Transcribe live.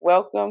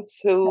Welcome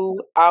to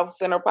Off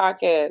Center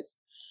Podcast.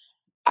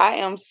 I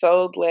am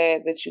so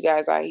glad that you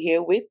guys are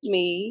here with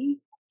me.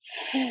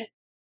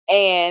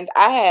 And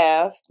I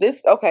have this.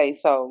 Okay,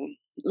 so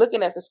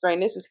looking at the screen,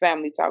 this is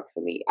family talk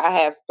for me. I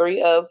have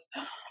three of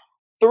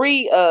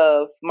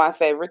my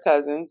favorite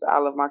cousins.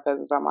 All of my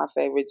cousins are my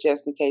favorite,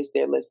 just in case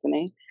they're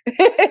listening.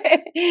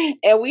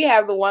 And we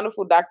have the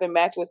wonderful Dr.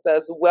 Mac with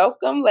us.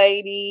 Welcome,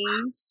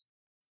 ladies.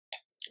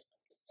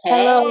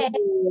 Hello.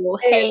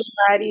 Hey.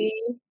 Everybody.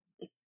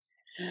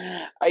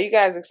 Are you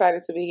guys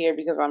excited to be here?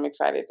 Because I'm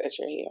excited that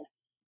you're here.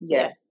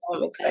 Yes,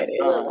 I'm excited.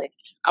 Absolutely.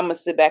 I'm going to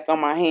sit back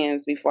on my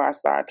hands before I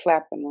start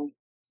clapping them.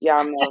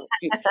 Y'all know.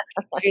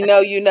 If you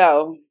know, you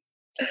know.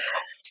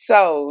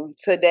 So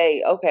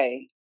today,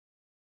 okay.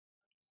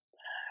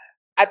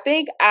 I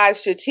think I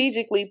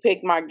strategically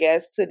picked my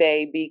guest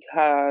today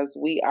because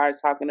we are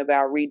talking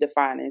about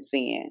redefining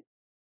sin.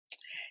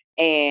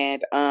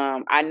 And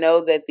I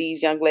know that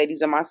these young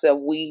ladies and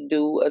myself, we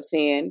do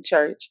attend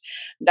church.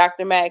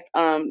 Dr. Mac,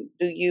 are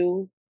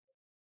you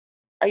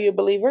a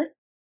believer?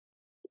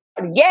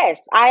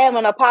 Yes, I am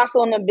an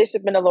apostle and a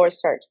bishop in the Lord's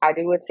church. I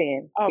do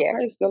attend. Oh, yes.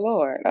 praise the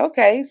Lord.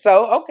 Okay.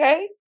 So,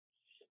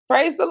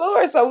 praise the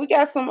Lord. So we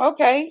got some,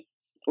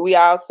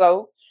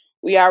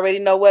 We already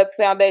know what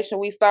foundation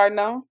we starting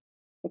on.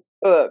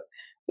 Look,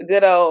 the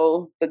good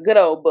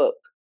old book.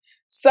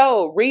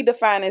 So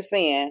redefining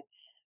sin.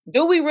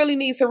 Do we really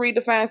need to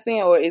redefine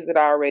sin, or is it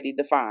already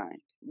defined?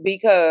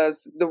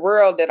 Because the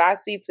world that I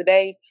see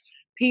today,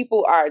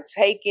 people are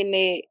taking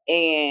it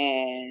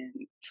and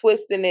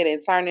twisting it and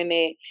turning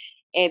it,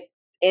 and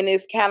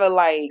it's kind of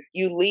like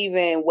you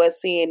leaving what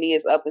sin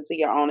is up into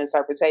your own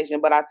interpretation.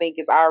 But I think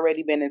it's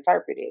already been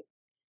interpreted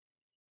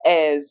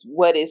as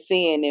what is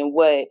sin and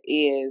what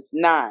is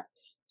not.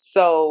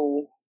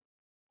 So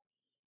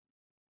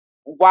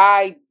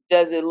why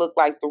does it look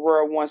like the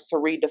world wants to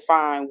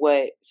redefine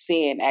what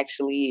sin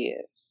actually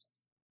is?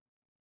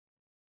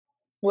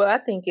 Well, I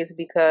think it's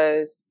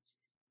because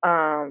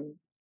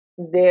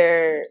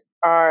there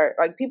are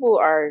people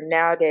are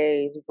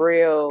nowadays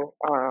real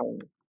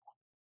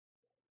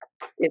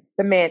it's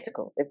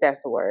semantical, if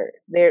that's a word.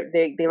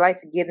 They like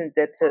to get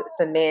into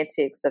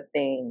semantics of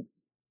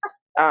things.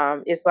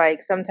 It's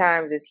like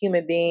sometimes as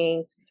human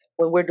beings,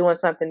 when we're doing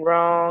something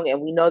wrong and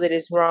we know that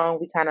it's wrong,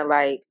 we kind of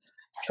like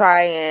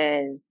try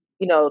and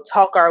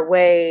talk our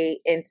way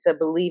into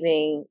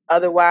believing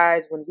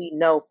otherwise when we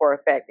know for a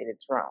fact that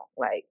it's wrong.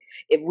 Like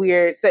if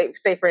we're say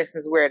for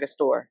instance we're at a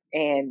store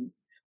and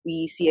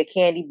we see a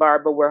candy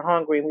bar but we're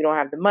hungry and we don't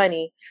have the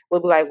money, we'll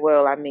be like,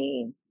 well, I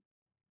mean,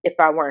 if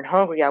I weren't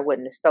hungry I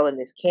wouldn't have stolen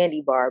this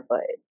candy bar,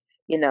 but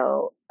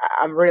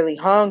I'm really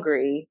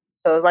hungry.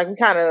 So it's like we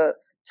kind of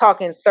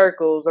talk in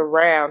circles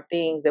around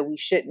things that we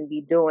shouldn't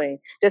be doing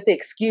just to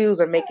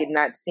excuse or make it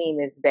not seem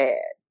as bad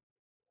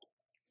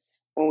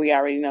when we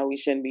already know we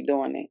shouldn't be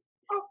doing it.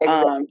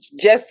 Exactly.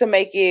 Just to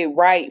make it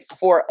right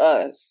for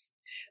us.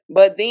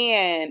 But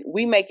then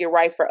we make it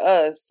right for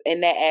us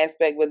in that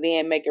aspect, but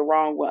then make it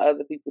wrong when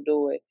other people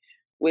do it,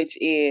 which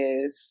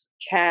is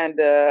kind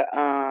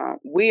of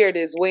weird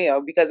as well.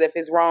 Because if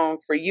it's wrong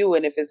for you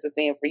and if it's a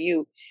sin for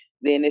you,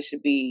 then it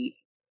should be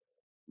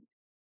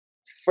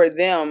for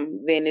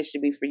them, then it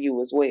should be for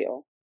you as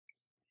well.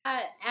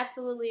 I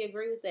absolutely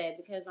agree with that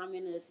because I'm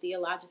in a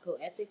theological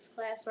ethics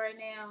class right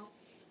now,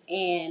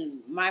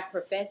 and my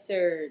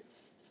professor,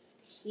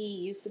 he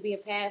used to be a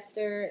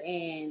pastor,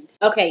 and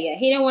he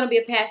didn't want to be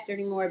a pastor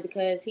anymore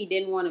because he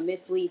didn't want to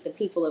mislead the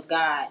people of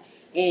God,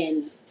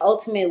 and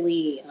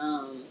ultimately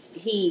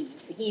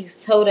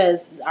he's told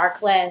us, our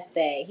class,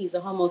 that he's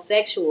a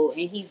homosexual,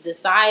 and he's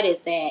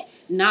decided that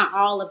not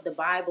all of the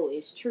Bible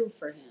is true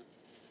for him.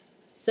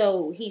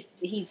 So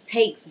he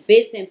takes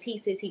bits and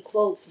pieces. He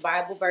quotes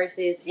Bible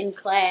verses in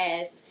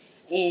class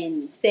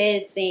and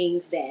says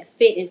things that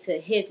fit into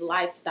his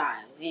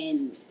lifestyle.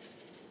 And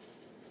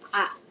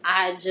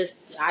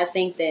I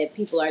think that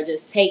people are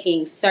just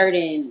taking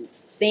certain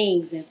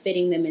things and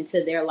fitting them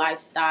into their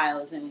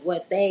lifestyles, and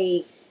what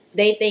they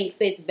think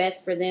fits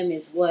best for them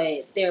is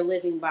what they're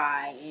living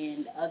by.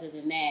 And other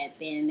than that,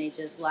 then they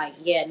just like,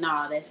 yeah,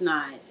 no, that's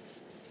not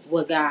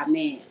what God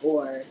meant,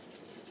 or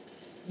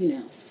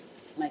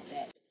like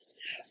that.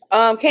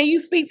 Can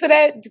you speak to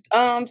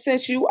that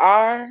since you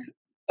are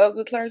of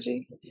the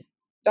clergy,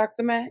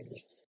 Dr. Mac?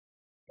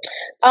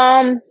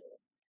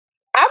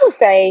 I would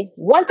say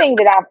one thing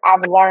that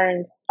I've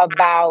learned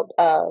about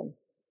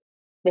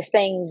this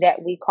thing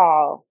that we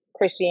call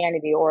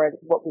Christianity, or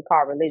what we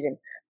call religion.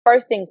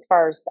 First things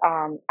first,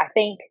 I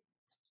think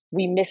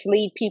we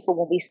mislead people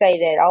when we say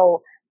that,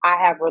 oh, I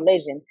have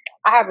religion.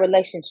 I have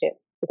relationship,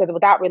 because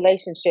without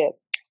relationship,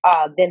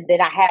 then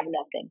I have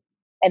nothing.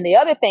 And the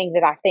other thing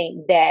that I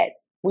think that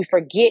we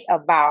forget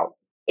about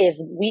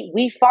is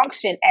we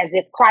function as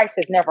if Christ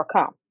has never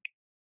come.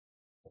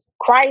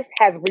 Christ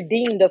has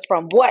redeemed us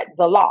from what?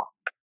 The law.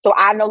 So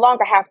I no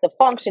longer have to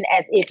function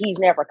as if he's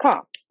never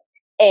come.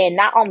 And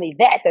not only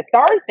that, the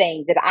third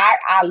thing that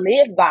I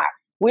live by,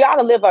 we ought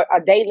to live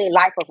a daily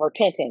life of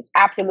repentance.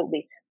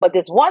 Absolutely. But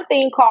this one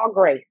thing called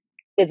grace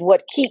is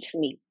what keeps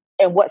me.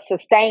 and what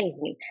sustains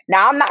me.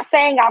 Now, I'm not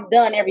saying I've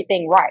done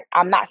everything right.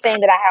 I'm not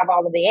saying that I have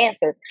all of the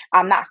answers.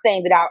 I'm not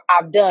saying that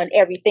I've done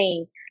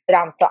everything that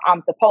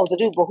I'm supposed to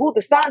do. But who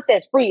the Son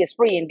sets free is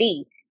free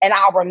indeed, and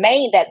I'll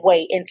remain that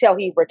way until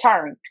He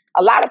returns.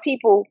 A lot of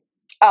people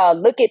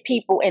look at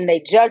people and they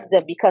judge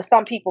them because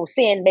some people's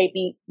sin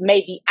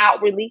maybe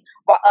outwardly,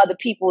 while other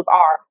people's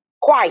are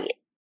quiet.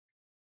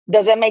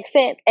 Does that make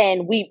sense?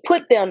 And we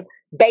put them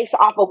based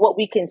off of what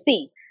we can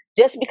see.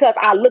 Just because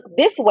I look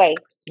this way,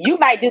 you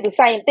might do the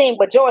same thing,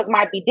 but yours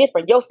might be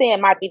different. Your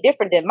sin might be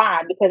different than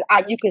mine because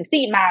you can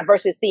see mine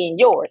versus seeing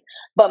yours.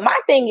 But my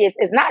thing is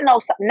not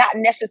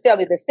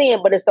necessarily the sin,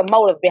 but it's the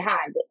motive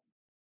behind it.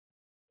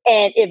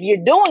 And if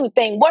you're doing the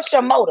thing, what's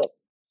your motive?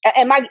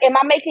 Am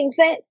I making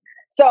sense?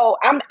 So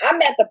I'm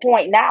at the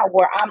point now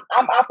where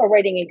I'm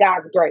operating in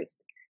God's grace,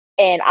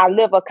 and I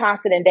live a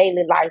constant and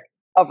daily life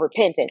of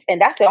repentance, and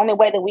that's the only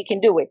way that we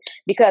can do it.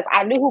 Because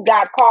I knew who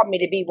God called me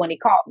to be when He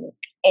called me,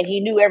 and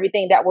He knew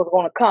everything that was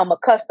going to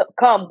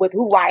come with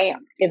who I am,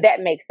 if that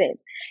makes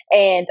sense.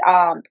 And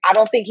I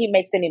don't think He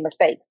makes any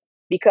mistakes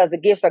because the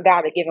gifts of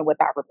God are given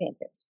without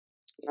repentance.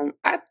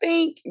 I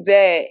think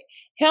that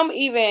Him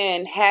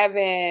even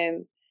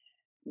having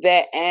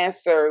that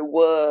answer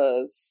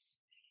was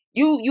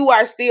you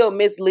are still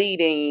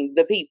misleading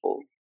the people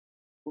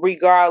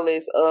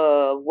regardless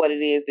of what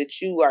it is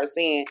that you are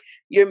saying.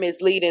 You're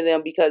misleading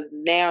them because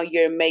now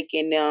you're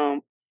making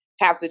them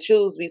have to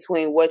choose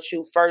between what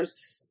you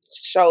first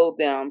showed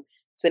them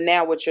to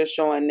now what you're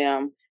showing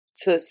them,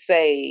 to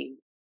say,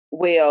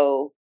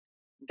 well,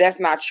 that's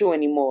not true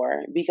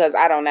anymore because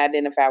I don't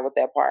identify with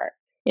that part.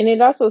 And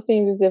it also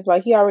seems as if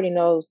like he already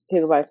knows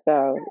his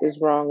lifestyle is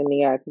wrong in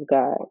the eyes of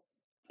God.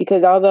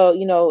 Because although,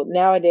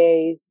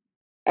 nowadays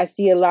I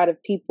see a lot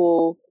of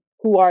people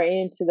who are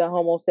into the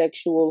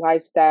homosexual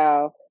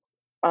lifestyle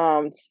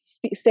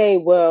say,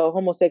 well,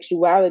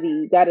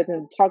 homosexuality, God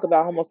doesn't talk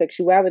about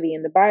homosexuality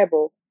in the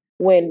Bible,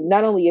 when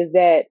not only is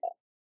that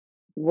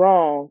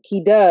wrong,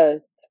 He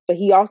does, but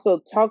He also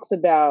talks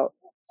about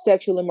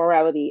sexual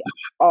immorality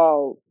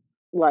all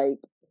like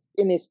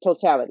in its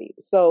totality.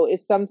 So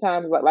it's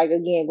sometimes like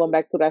again, going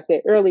back to what I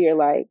said earlier,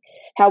 like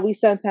how we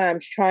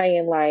sometimes try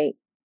and like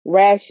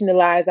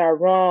rationalize our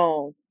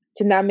wrong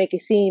to not make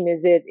it seem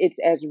as if it's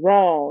as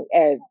wrong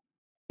as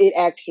it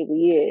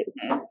actually is.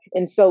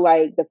 And so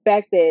like the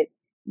fact that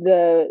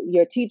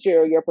your teacher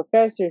or your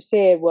professor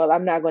said, well, I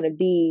don't want to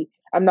be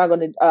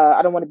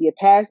a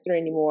pastor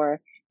anymore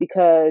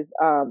because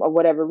of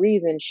whatever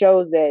reason,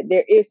 shows that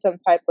there is some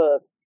type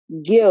of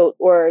guilt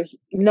or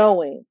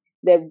knowing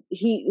that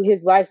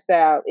his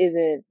lifestyle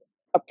isn't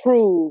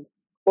approved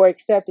or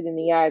accepted in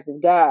the eyes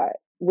of God,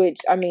 which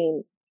I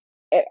mean,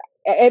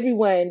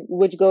 everyone,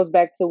 which goes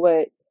back to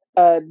what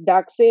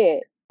Doc said,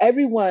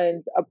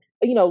 everyone's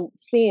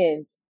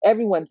sins.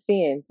 Everyone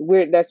sins.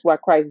 That's why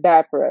Christ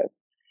died for us.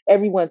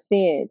 Everyone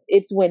sins.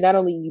 It's when not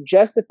only you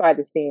justify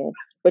the sin,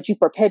 but you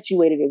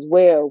perpetuate it as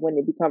well when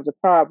it becomes a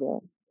problem.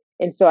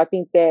 And so I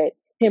think that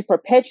him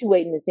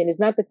perpetuating the sin is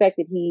not the fact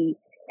that he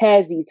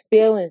has these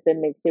feelings that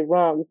makes it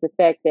wrong. It's the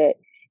fact that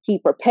he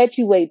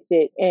perpetuates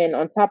it, and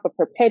on top of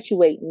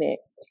perpetuating it,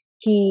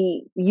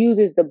 he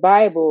uses the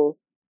Bible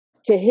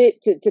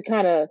to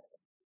kind of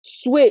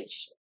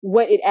switch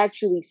what it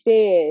actually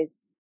says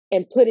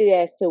and put it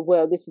as to,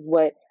 well, this is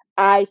what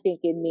I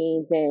think it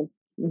means and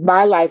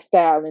my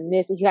lifestyle and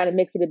this. He kind of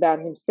makes it about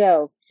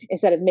himself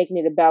instead of making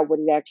it about what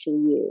it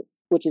actually is,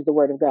 which is the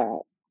Word of God.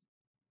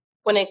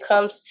 When it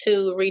comes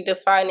to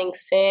redefining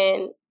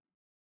sin,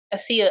 I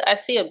see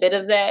a bit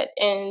of that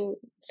in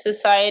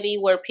society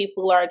where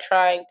people are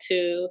trying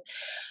to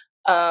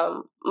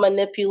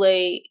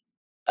manipulate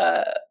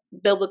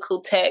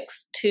biblical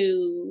text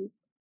to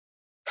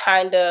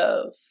kind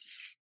of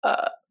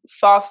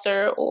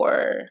foster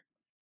or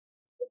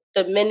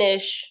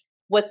diminish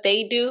what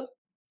they do.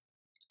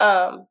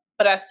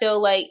 But I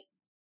feel like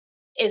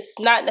it's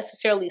not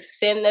necessarily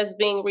sin that's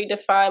being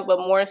redefined, but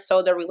more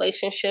so the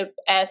relationship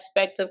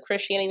aspect of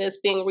Christianity that's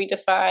being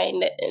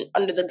redefined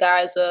under the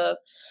guise of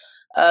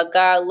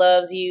God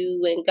loves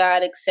you and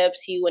God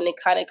accepts you. And it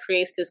kind of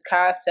creates this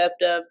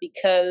concept of,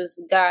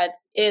 because God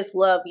is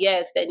love,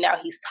 yes, that now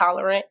He's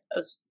tolerant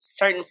of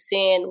certain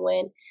sin,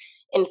 when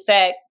in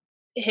fact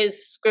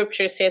His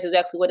scripture says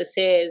exactly what it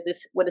says.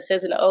 What it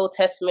says in the Old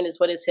Testament is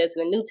what it says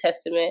in the New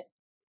Testament.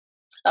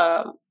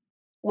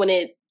 When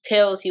it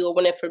tells you, or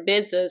when it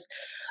forbids us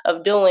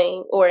of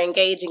doing or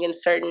engaging in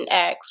certain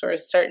acts or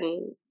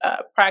certain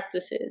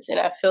practices. And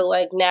I feel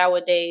like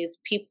nowadays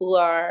people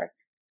are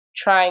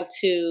trying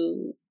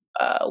to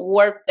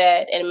warp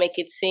that and make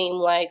it seem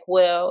like,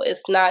 well,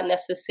 it's not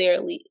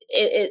necessarily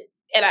it.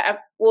 And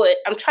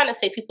I'm trying to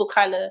say, people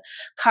kind of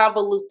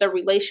convolute the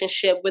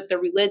relationship with the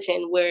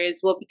religion,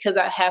 whereas, well, because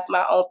I have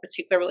my own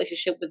particular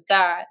relationship with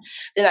God,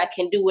 then I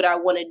can do what I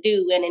want to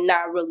do, and it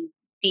not really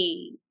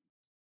be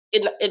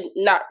it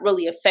not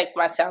really affect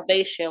my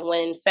salvation,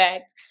 when in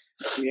fact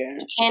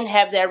you can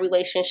have that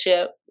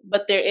relationship,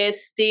 but there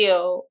is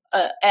still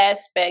an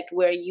aspect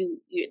where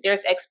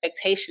there's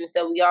expectations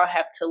that we all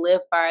have to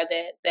live by,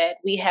 that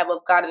we have of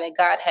God and that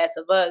God has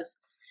of us.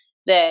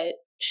 that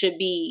should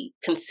be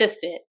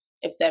consistent,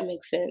 if that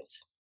makes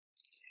sense.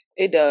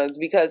 It does,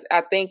 because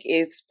I think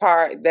that's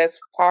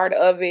part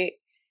of it,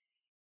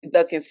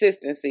 the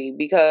consistency,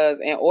 because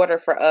in order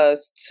for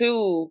us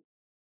to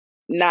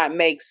not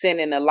make sin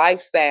in a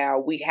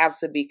lifestyle, we have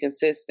to be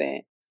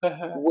consistent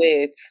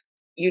with,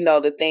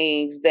 the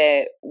things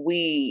that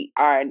we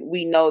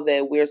know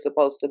that we're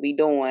supposed to be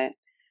doing.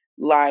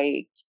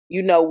 Like,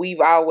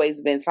 we've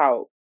always been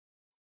taught,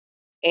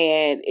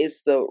 and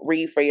it's the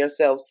read for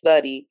yourself,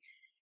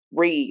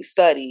 read,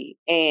 study.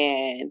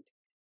 And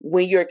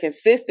when you're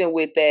consistent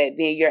with that,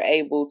 then you're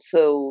able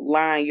to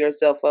line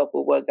yourself up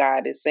with what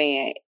God is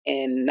saying,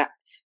 and not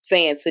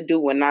saying to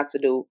do and not to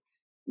do.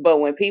 But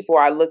when people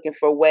are looking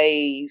for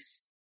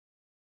ways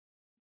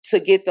to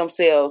get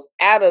themselves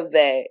out of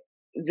that,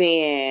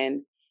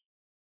 then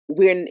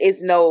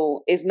it's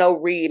no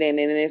reading,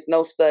 and it's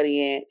no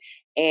studying,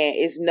 and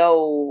it's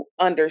no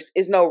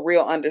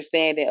real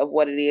understanding of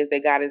what it is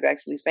that God is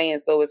actually saying.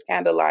 So it's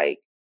kind of like,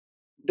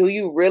 do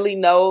you really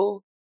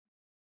know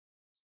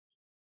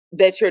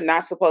that you're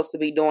not supposed to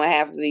be doing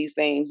half of these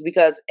things?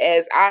 Because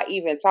as I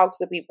even talk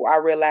to people, I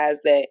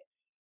realize that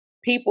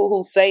people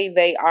who say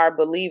they are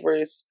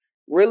believers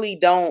really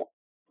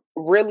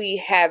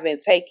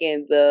haven't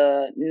taken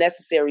the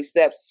necessary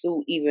steps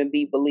to even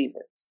be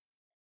believers.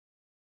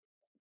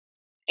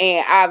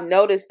 And I've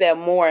noticed that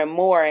more and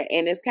more, and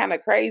it's kind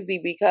of crazy,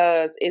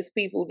 because it's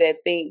people that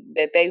think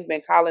that they've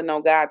been calling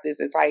on God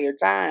this entire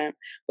time,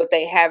 but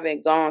they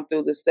haven't gone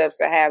through the steps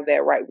to have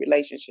that right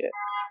relationship.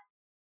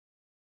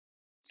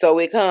 So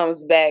it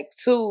comes back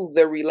to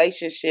the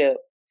relationship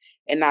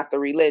and not the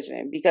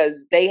religion,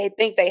 because they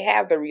think they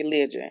have the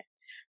religion,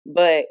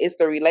 but it's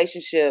the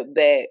relationship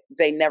that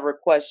they never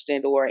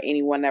questioned, or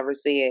anyone ever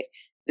said,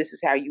 this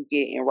is how you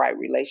get in right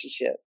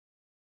relationship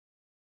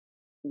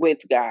with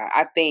God.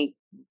 I think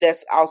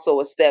that's also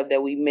a step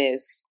that we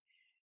miss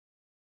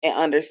in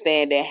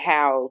understanding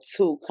how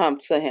to come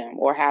to Him,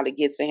 or how to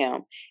get to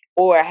Him,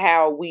 or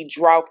how we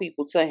draw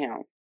people to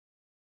Him.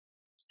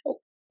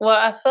 Well,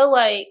 I feel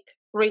like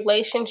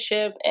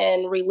relationship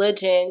and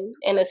religion,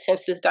 in a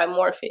sense, is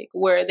dimorphic,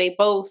 where they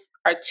both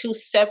are two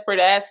separate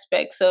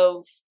aspects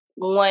of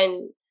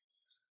one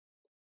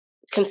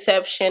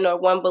conception or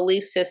one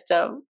belief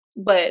system,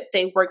 but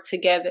they work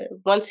together.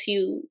 Once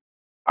you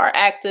are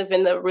active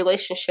in the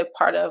relationship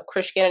part of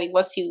Christianity,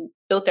 once you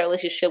built that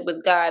relationship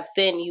with God,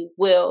 then you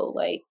will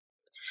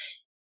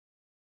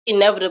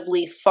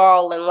inevitably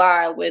fall in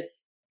line with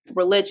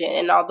religion.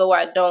 And although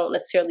I don't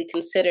necessarily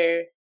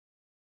consider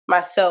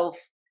myself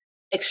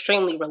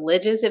extremely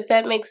religious, if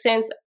that makes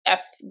sense,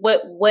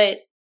 what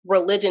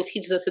religion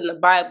teaches us in the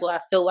Bible,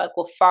 I feel like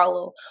will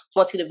follow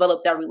once you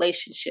develop that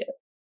relationship.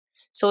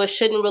 So it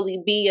shouldn't really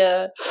be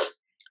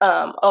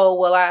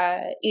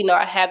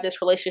I have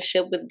this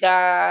relationship with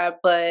God,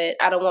 but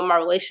I don't want my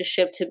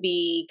relationship to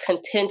be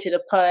contingent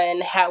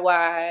upon how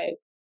I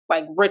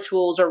like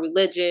rituals or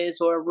religious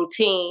or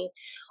routine,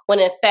 when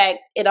in fact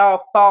it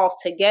all falls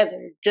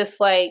together. Just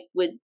like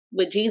with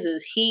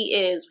Jesus, he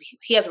has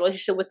a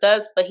relationship with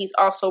us, but he's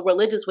also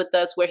religious with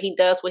us, where he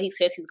does what he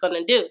says he's going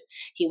to do.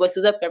 He wakes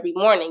us up every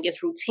morning,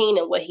 gets routine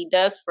in what he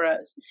does for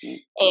us.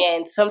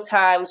 And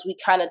sometimes we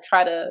kind of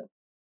try to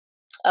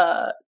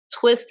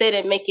twist it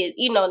and make it,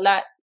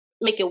 not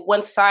make it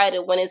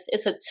one-sided, when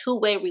it's a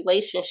two-way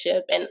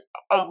relationship, and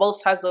on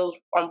both sides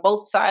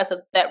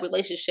of that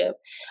relationship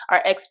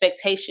are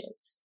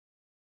expectations.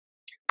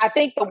 I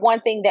think the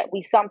one thing that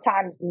we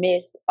sometimes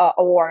miss,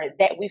 or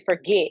that we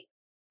forget,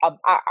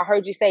 I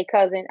heard you say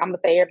cousin, I'm gonna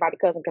say everybody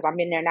cousin because I'm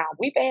in there now,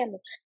 we family,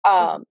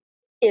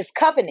 is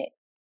covenant.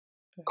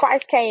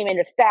 Christ came and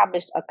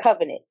established a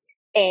covenant,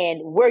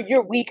 and where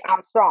you're weak,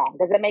 I'm strong.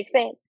 Does that make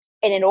sense?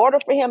 And in order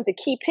for him to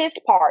keep his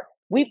part,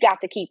 we've got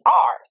to keep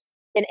ours.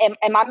 And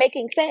am I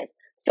making sense?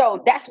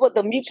 So that's what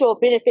the mutual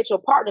beneficial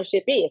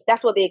partnership is.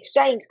 That's where the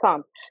exchange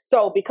comes.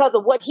 So because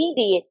of what he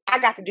did, I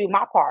got to do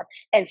my part.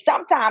 And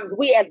sometimes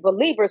we as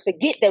believers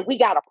forget that we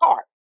got a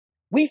part.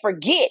 We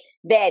forget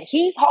that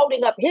he's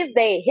holding up his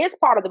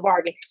part of the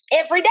bargain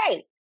every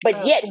day.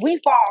 But yet we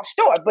fall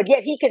short, but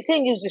yet he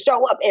continues to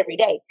show up every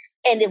day.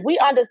 And if we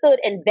understood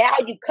and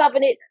value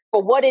covenant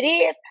for what it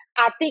is,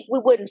 I think we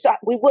wouldn't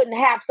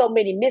have so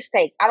many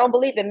mistakes. I don't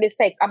believe in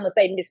mistakes. I'm going to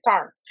say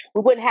misturns.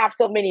 We wouldn't have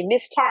so many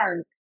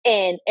misturns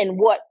in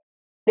what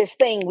this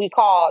thing we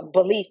call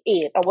belief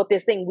is, or what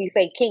this thing we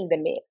say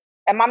kingdom is.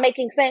 Am I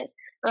making sense?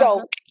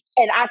 So,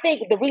 and I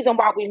think the reason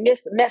why we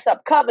mess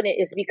up covenant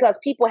is because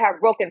people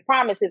have broken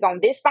promises on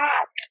this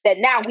side, that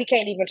now we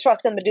can't even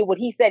trust him to do what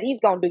he said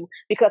he's going to do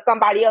because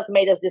somebody else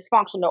made us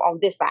dysfunctional on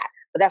this side.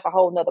 But that's a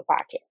whole nother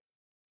podcast.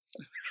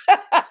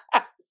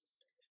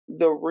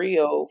 The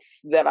reel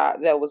that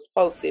was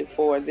posted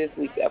for this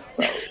week's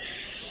episode.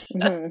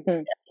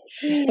 And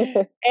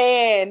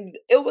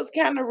it was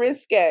kind of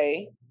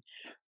risque,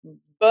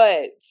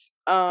 but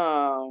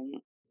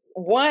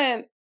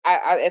one,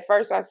 I at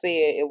first I said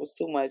it was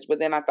too much, but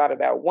then I thought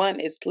about, one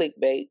is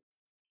clickbait,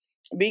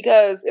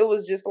 because it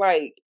was just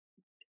like,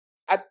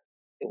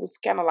 it was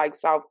kind of like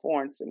soft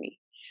porn to me.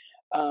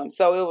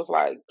 So it was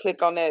like,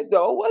 click on that.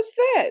 Oh, what's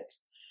that?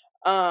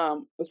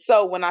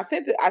 So when I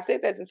said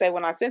that to say,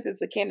 when I sent it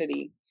to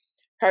Kennedy,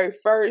 her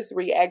first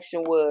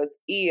reaction was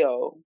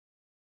ill.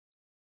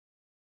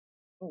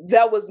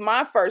 That was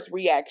my first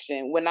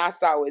reaction when I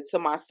saw it to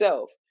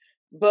myself.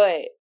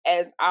 But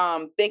as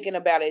I'm thinking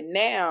about it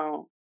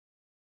now,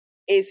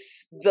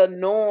 it's the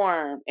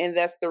norm, and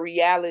that's the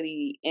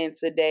reality in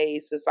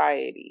today's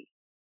society.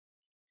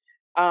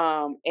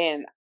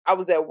 And I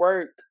was at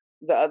work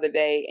the other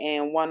day,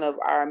 and one of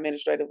our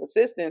administrative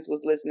assistants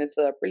was listening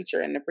to a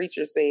preacher, and the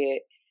preacher said,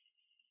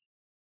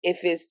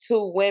 if it's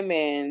two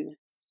women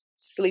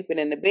sleeping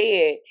in the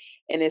bed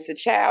and it's a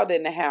child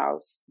in the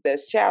house,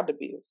 that's child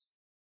abuse.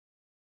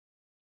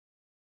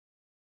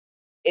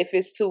 If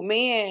it's two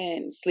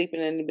men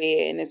sleeping in the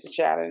bed and it's a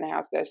child in the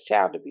house, that's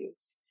child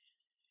abuse.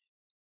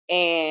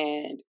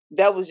 And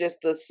that was just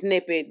the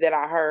snippet that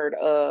I heard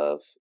of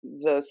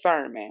the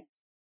sermon.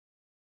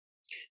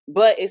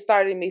 But it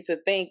started me to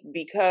think,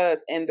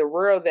 because in the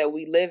world that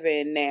we live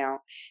in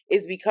now,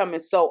 it's becoming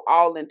so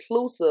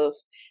all-inclusive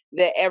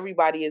that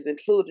everybody is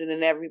included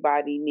and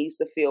everybody needs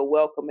to feel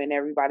welcome and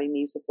everybody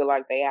needs to feel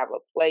like they have a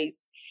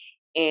place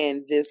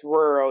in this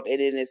world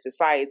and in this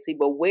society.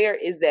 But where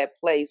is that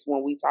place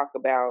when we talk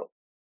about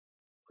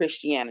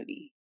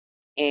Christianity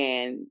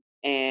and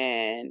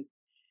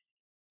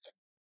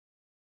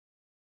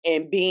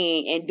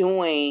being and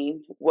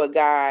doing what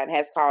God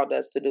has called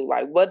us to do?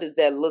 Like, what does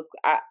that look?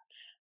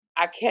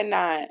 I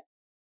cannot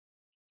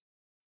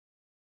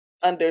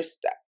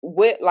understand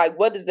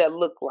what does that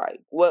look like?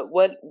 What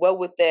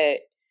would that?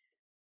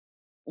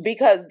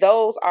 Because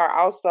those are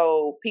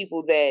also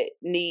people that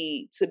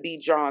need to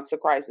be drawn to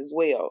Christ as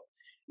well.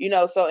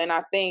 So, and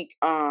I think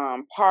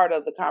part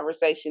of the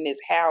conversation is,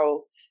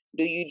 how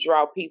do you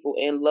draw people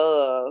in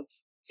love,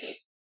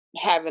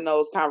 having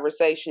those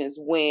conversations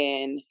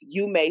when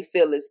you may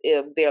feel as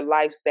if their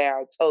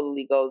lifestyle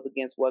totally goes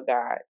against what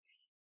God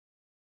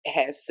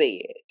has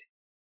said,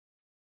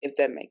 if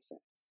that makes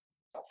sense.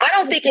 I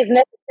don't think it's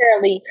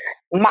necessarily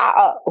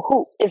my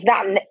it's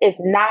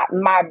not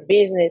my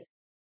business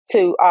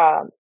to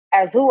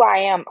as who I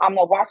am. I'm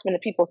a watchman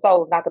of people's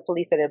souls, not the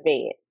police of their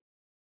bed.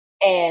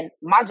 And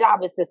my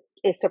job is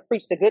to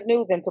preach the good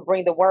news and to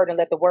bring the word and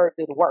let the word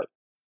do the work.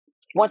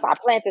 Once I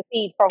plant the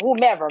seed for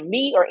whomever,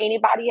 me or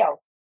anybody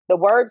else, the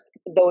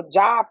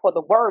job for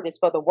the word is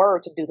for the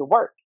word to do the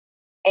work.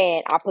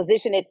 And I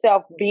position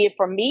itself, be it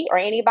for me or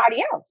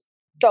anybody else.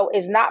 So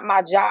it's not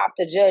my job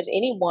to judge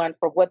anyone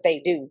for what they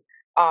do.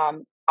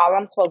 All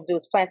I'm supposed to do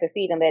is plant the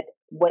seed and let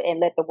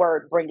the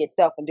word bring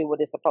itself and do what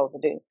it's supposed to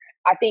do.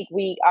 I think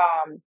we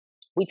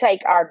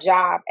take our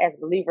job as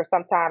believers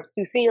sometimes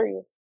too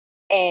serious,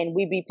 and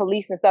we be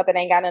policing stuff that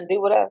ain't got nothing to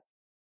do with us.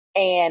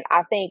 And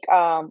I think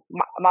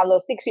my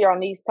little 6-year-old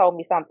niece told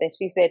me something.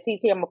 She said,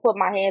 "TT, I'm gonna put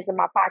my hands in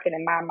my pocket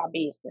and mind my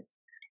business."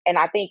 And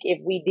I think if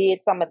we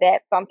did some of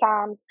that,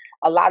 sometimes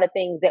a lot of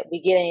things that we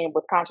get in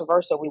with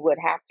controversial, we would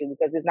have to,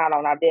 because it's not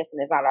on our desk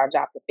and it's not our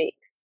job to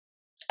fix.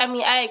 I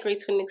mean, I agree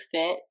to an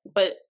extent,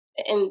 but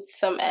in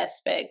some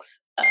aspects,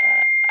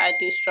 I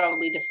do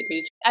strongly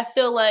disagree. I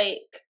feel like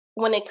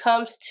when it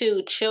comes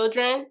to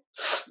children,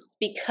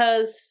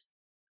 because,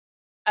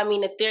 I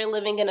mean, if they're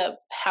living in a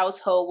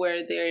household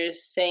where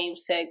there's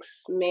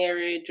same-sex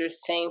marriage or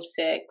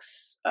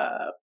same-sex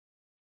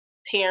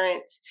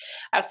parents,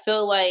 I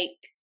feel like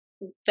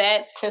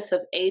that sense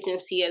of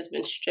agency has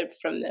been stripped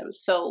from them.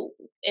 So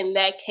in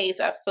that case,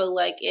 I feel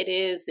like it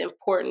is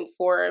important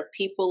for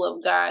people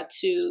of God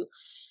to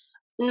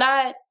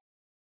not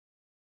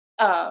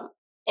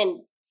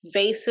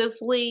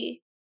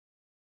invasively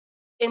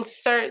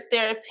insert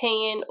their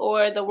opinion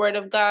or the word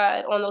of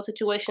God on those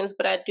situations,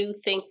 but I do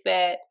think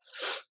that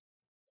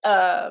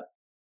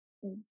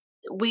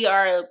we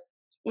are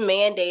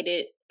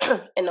mandated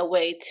in a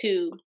way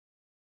to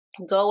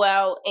go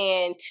out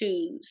and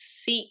to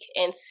seek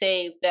and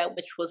save that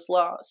which was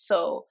lost.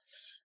 So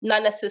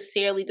not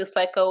necessarily just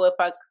like, oh,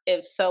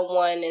 if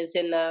someone is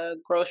in a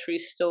grocery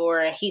store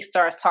and he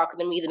starts talking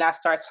to me, then I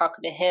start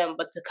talking to him,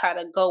 but to kind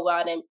of go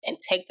out and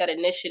take that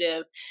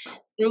initiative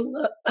through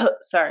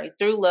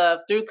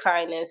love, through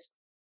kindness,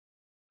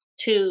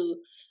 to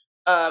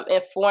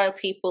inform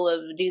people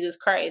of Jesus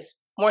Christ.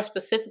 More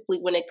specifically,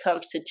 when it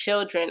comes to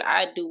children,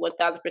 I do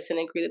 1000%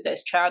 agree that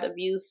that's child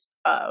abuse.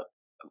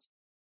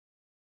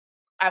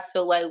 I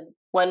feel like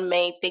one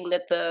main thing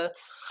that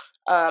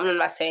I'm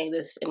not saying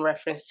this in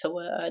reference to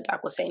what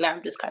Doc was saying.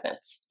 I'm just kind of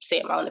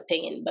saying my own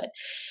opinion, but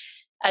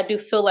I do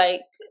feel like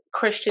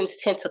Christians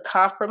tend to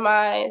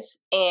compromise,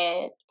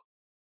 and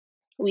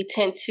we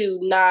tend to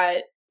not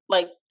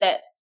like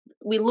that.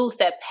 We lose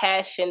that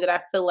passion that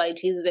I feel like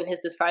Jesus and his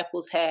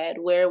disciples had,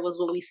 where it was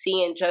when we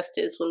see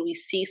injustice, when we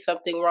see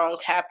something wrong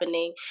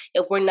happening,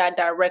 if we're not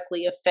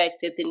directly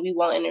affected, then we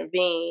won't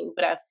intervene.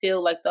 But I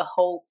feel like the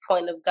whole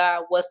point of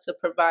God was to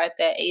provide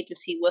that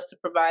agency, was to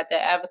provide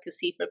that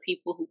advocacy for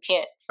people who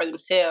can't for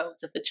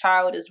themselves. If a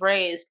child is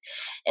raised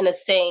in a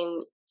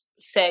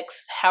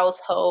same-sex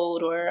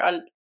household or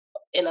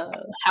in a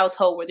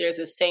household where there's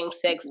a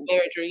same-sex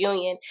marriage or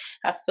union,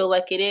 I feel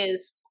like it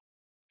is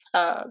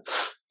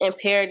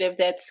imperative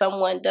that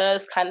someone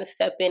does kind of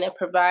step in and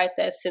provide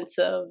that sense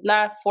of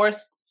not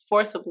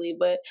forcibly,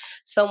 but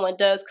someone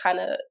does kind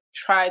of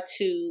try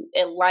to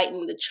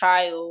enlighten the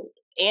child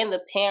and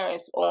the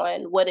parents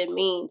on what it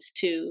means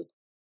to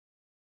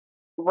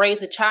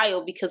raise a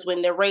child, because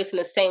when they're raised in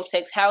a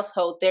same-sex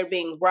household, they're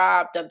being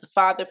robbed of the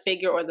father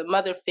figure or the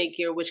mother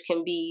figure, which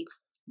can be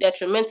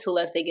detrimental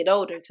as they get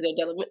older to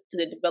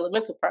their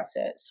developmental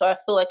process. So I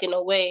feel like in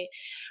a way,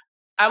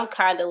 I'm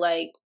kind of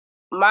like,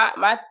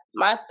 my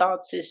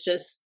thoughts is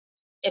just,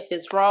 if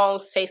it's wrong,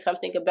 say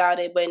something about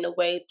it, but in a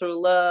way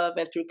through love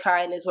and through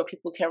kindness where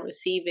people can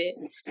receive it.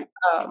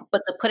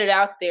 But to put it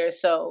out there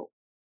so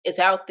it's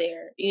out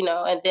there,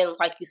 and then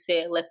like you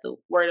said, let the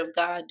word of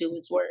God do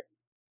its work.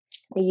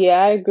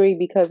 Yeah, I agree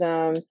because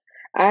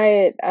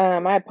I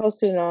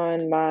posted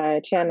on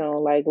my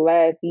channel like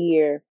last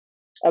year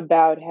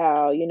about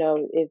how,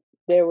 if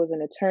there was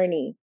an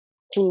attorney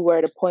who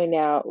were to point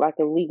out like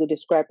a legal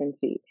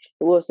discrepancy,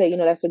 we'll say,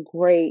 that's a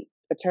great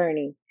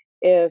attorney.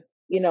 If,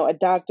 a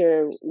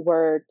doctor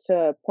were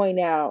to point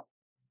out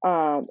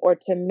or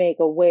to make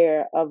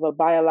aware of a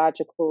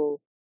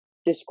biological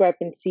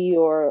discrepancy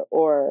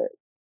or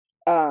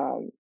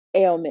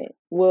ailment,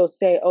 will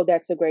say, oh,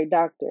 that's a great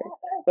doctor.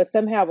 But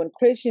somehow when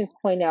Christians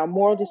point out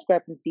moral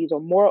discrepancies or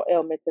moral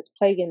ailments that's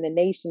plaguing the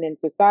nation and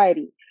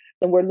society,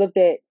 then we're looked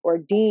at or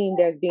deemed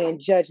as being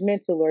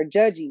judgmental or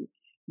judgy.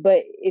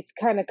 But it's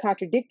kind of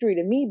contradictory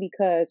to me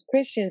because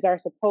Christians are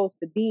supposed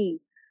to be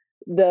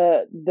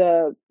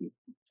the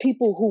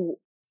people who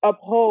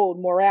uphold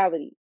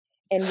morality.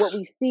 And what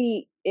we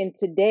see in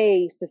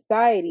today's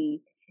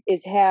society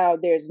is how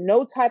there's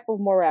no type of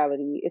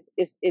morality.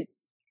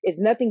 It's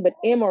nothing but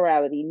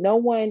immorality.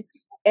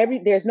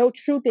 There's no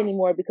truth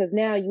anymore because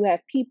now you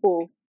have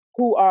people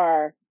who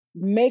are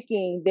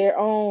making their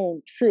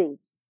own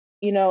truths,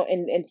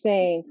 and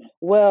saying,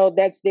 well,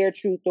 that's their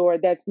truth or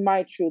that's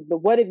my truth. But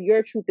what if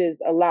your truth is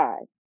a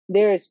lie?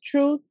 There is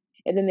truth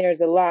and then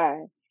there's a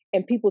lie.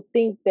 And people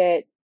think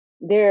that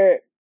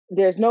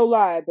there's no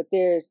lie, but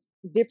there's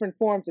different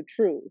forms of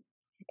truth.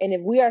 And if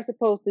we are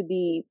supposed to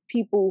be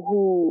people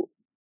who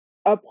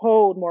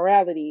uphold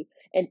morality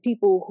and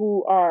people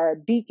who are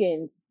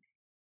beacons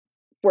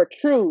for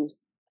truth,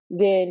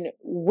 then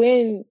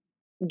when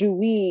do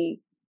we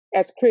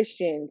as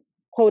Christians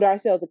hold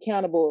ourselves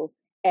accountable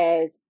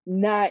as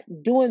not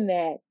doing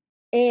that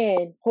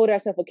and hold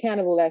ourselves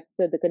accountable as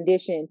to the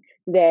condition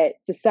that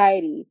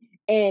society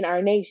and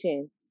our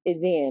nation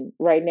is in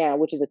right now,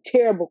 which is a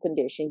terrible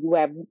condition? You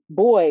have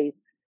boys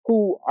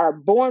who are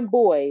born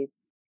boys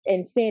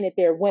and saying that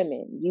they're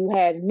women. You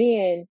have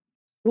men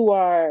who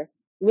are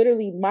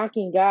literally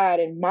mocking God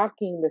and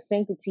mocking the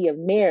sanctity of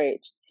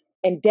marriage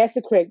and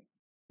desecrating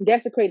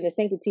the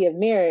sanctity of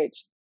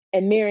marriage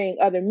and marrying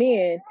other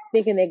men,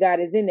 thinking that God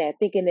is in that,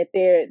 thinking that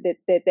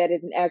that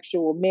is an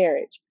actual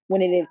marriage,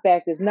 when it in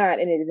fact is not,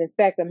 and it is in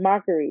fact a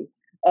mockery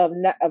of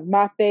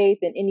my faith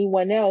and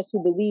anyone else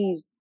who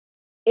believes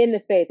in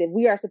the faith. If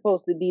we are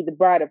supposed to be the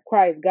bride of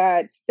Christ,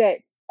 God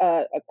sets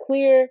a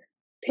clear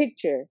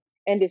picture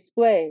and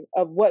display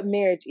of what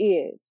marriage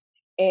is,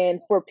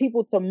 and for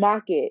people to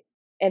mock it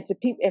and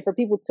for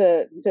people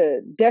to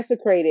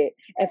desecrate it,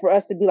 and for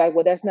us to be like,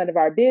 well, that's none of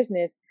our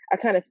business. I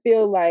kind of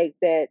feel like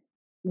that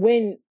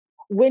when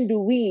do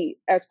we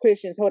as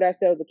Christians hold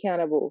ourselves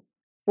accountable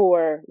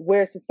for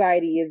where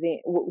society is in,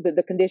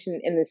 the condition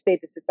and the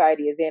state that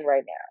society is in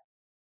right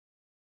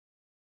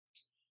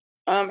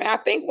now? I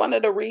think one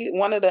of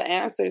the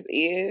answers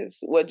is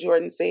what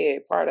Jordan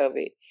said. Part of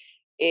it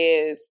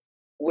is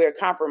we're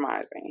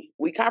compromising.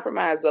 We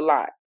compromise a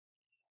lot.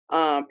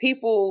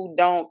 People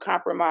don't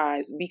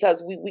compromise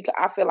because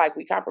I feel like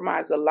we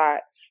compromise a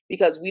lot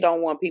because we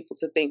don't want people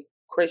to think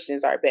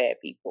Christians are bad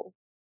people.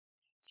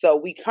 So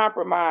we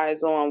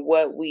compromise on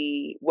what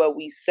we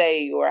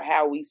say or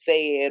how we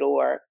say it,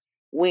 or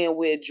when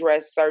we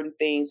address certain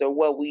things, or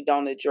what we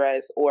don't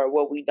address, or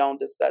what we don't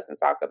discuss and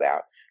talk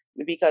about,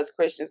 because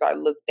Christians are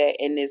looked at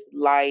in this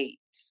light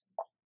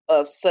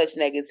of such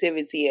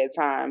negativity at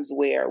times,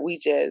 where we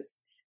just,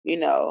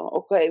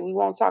 okay, we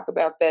won't talk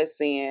about that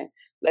sin.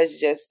 Let's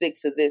just stick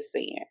to this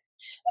sin.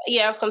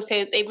 Yeah, I was going to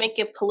say they make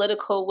it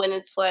political when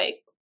it's like,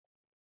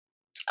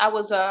 I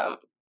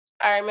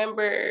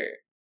remember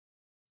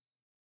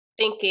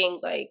thinking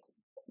like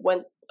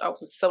when I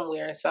was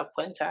somewhere at some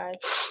point in time,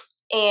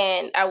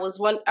 and I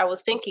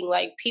was thinking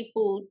like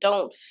people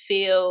don't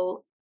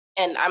feel,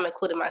 and I'm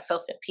including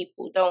myself in,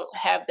 people don't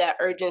have that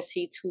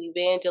urgency to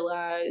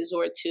evangelize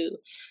or to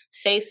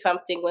say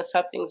something when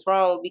something's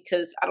wrong,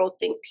 because I don't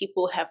think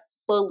people have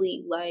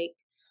fully like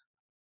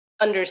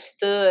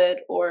understood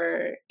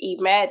or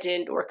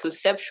imagined or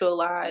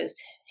conceptualized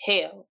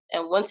hell.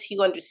 And once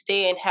you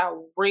understand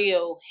how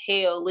real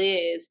hell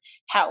is,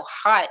 how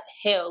hot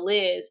hell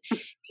is,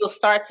 you'll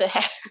start to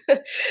have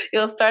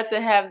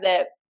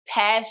that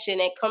passion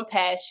and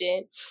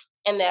compassion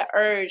and that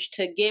urge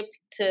to get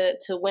to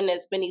win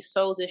as many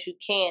souls as you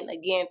can,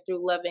 again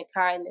through love and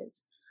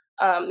kindness.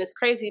 It's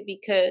crazy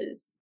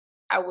because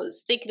I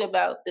was thinking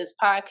about this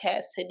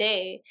podcast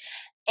today,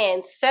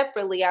 And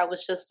separately, I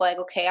was just like,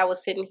 okay, I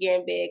was sitting here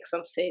in bed because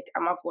I'm sick,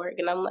 I'm off work,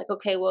 and I'm like,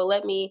 okay, well,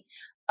 let me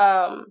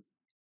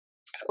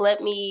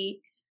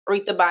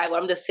read the Bible.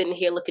 I'm just sitting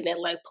here looking at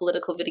like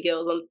political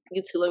videos on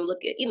YouTube and look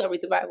at,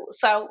 read the Bible.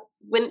 So I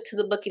went to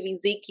the book of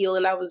Ezekiel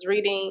and I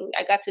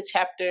got to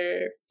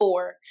chapter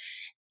 4,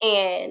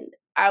 and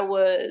I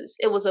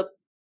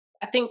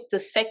think the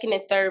second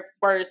and third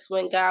verse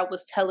when God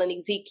was telling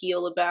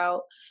Ezekiel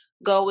about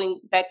going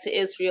back to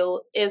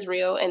Israel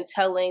and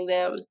telling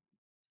them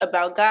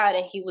about God,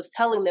 and he was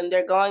telling them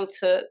they're going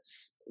to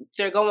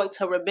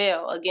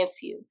rebel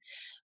against you,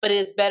 but it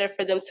is better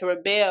for them to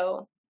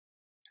rebel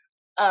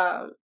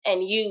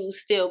and you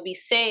still be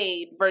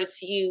saved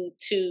versus you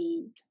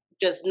to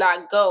just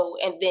not go,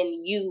 and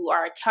then you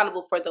are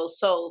accountable for those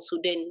souls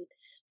who didn't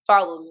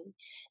follow me.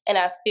 And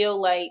I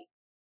feel like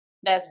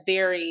that's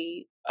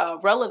very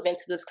relevant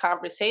to this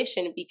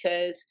conversation,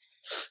 because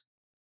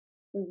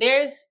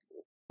there's,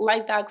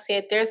 like Doc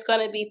said, there's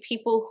going to be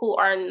people who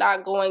are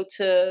not going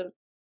to,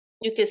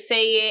 you could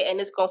say it and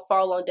it's going to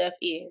fall on deaf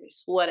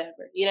ears,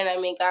 whatever. You know what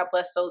I mean? God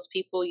bless those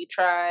people. You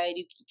tried.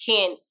 You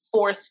can't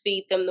force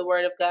feed them the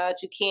word of God.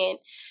 You can't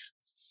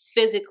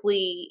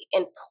physically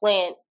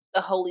implant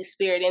the Holy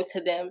Spirit into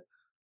them.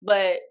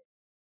 But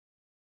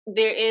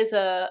there is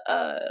a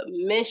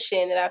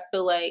mission that I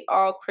feel like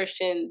all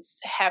Christians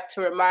have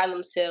to remind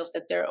themselves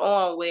that they're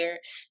on, where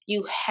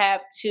you have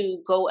to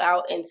go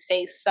out and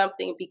say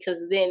something, because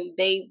then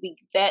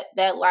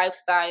that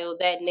lifestyle,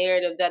 that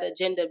narrative, that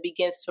agenda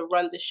begins to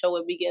run the show.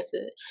 It begins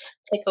to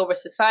take over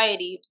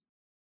society,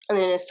 and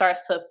then it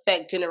starts to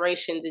affect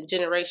generations and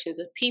generations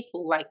of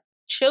people, like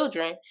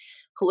children,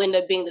 who end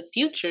up being the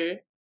future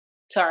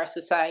to our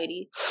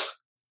society.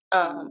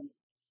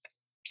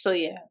 So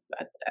yeah,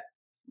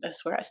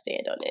 that's where I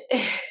stand on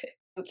it.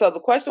 So the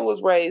question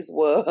was raised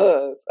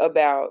was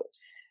about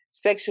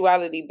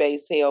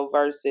sexuality-based hell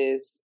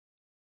versus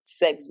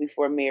sex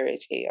before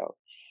marriage hell.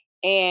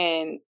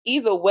 And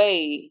either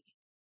way,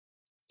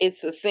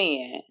 it's a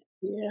sin.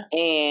 Yeah.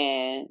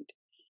 And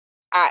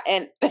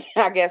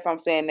I guess I'm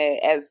saying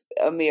that as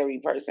a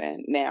married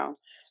person now.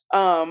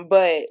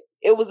 But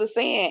it was a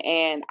sin,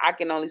 and I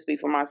can only speak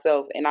for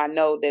myself. And I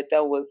know that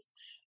that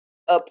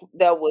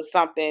was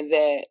something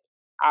that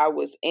I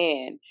was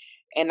in.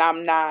 And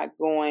I'm not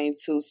going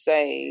to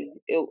say,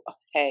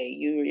 hey,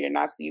 you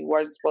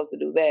weren't supposed to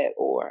do that,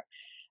 or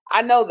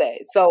I know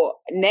that. So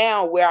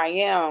now where I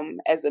am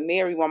as a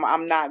married woman,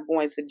 I'm not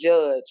going to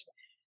judge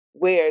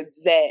where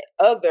that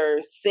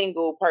other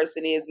single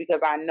person is, because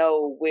I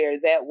know where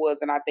that was.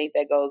 And I think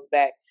that goes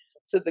back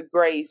to the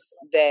grace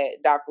that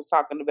Doc was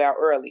talking about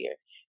earlier,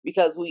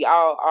 because we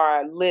all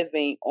are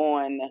living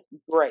on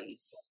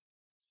grace.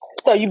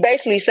 So you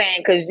basically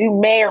saying, because you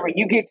married,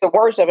 you get to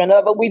worship, and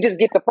we just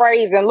get to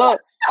praise and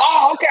look.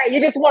 Oh, okay. You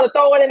just want to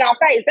throw it in our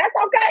face. That's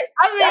okay.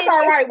 That's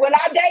all right. When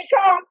our day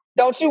comes,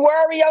 don't you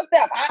worry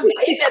yourself.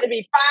 It's going to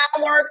be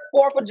fireworks,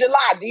 4th of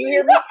July. Do you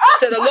hear me?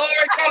 Till the Lord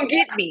come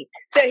get me.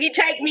 Till he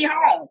take me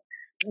home.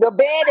 The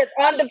bed is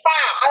undefiled.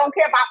 I don't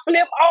care if I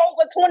flip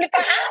over 25.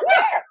 I don't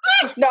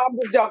care. No, I'm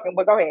just joking.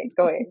 But go ahead.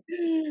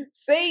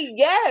 See,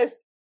 yes.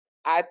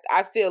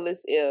 I feel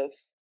as if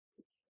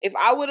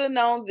I would have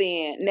known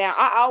then. Now,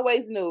 I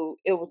always knew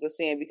it was a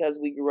sin because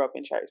we grew up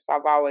in church. So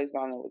I've always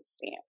known it was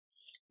a sin.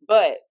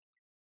 But,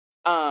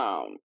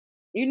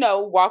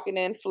 walking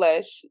in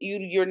flesh,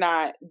 you're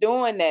not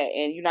doing that,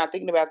 and you're not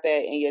thinking about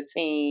that in your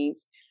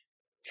teens,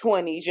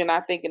 20s. You're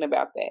not thinking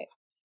about that.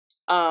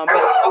 But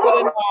if I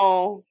would have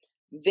known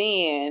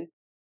then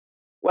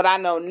what I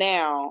know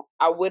now,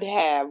 I would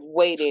have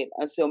waited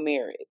until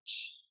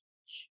marriage,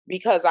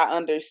 because I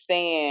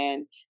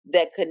understand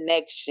that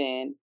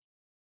connection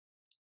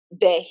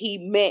that he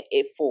meant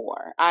it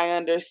for. I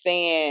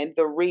understand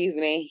the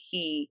reasoning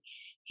he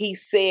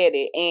said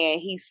it,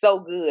 and he's so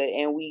good,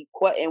 and we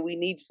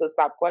need to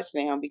stop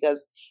questioning him,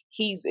 because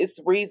it's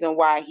the reason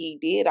why he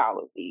did all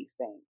of these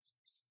things.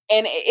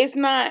 And it's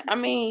not, I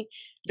mean,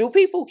 do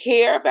people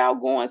care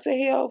about going to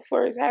hell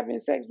for having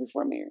sex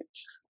before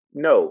marriage?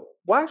 No.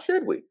 Why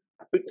should we?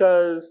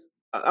 Because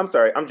I'm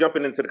sorry, I'm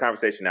jumping into the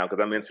conversation now because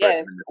I'm interested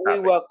in this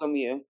topic. We welcome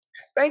you.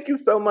 Thank you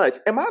so much.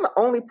 Am I the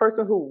only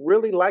person who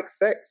really likes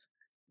sex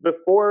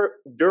before,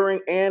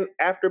 during, and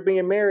after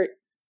being married?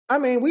 I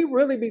mean, we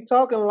really be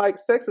talking like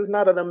sex is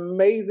not an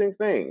amazing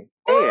thing.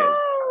 And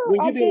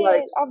when you be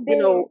like,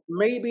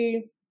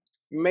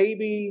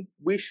 maybe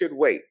we should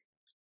wait.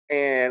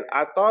 And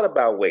I thought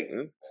about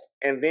waiting,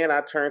 and then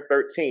I turned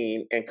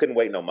 13 and couldn't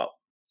wait no more.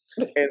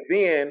 And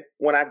then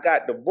when I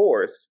got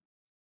divorced,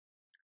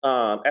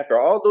 after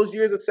all those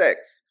years of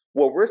sex,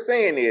 what we're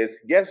saying is,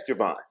 yes,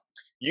 Javon,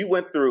 you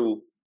went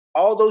through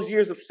all those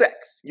years of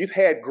sex. You've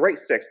had great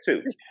sex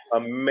too.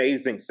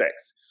 Amazing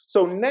sex.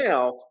 So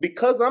now,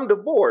 because I'm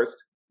divorced,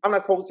 I'm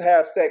not supposed to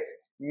have sex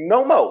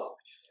no more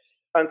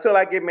until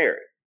I get married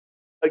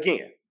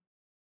again.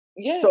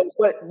 Yeah. So,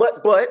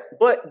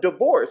 but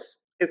divorce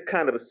is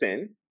kind of a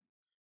sin.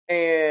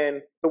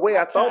 And the way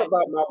I thought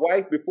about my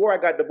wife before I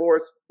got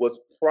divorced was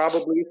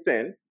probably a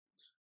sin.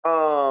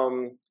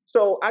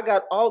 So I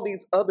got all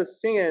these other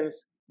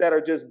sins that are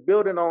just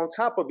building on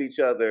top of each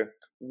other,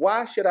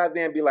 why should I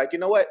then be like, you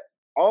know what?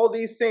 All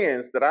these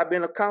sins that I've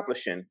been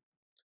accomplishing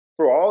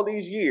for all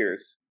these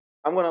years,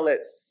 I'm going to let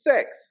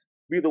sex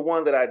be the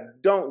one that I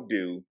don't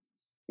do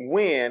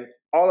when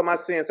all of my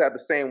sins have the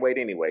same weight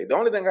anyway. The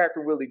only thing I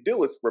can really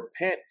do is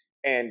repent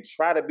and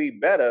try to be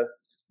better.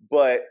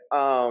 But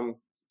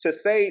to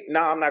say,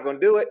 no, I'm not going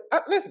to do it,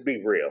 let's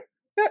be real.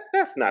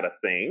 That's not a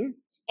thing.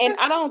 And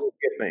that's I don't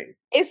think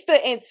it's the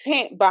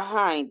intent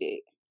behind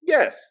it.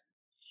 Yes.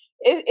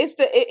 It's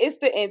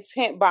the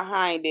intent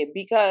behind it,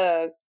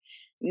 because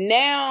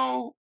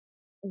now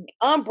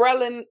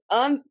putting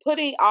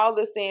all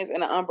the sins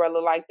in an umbrella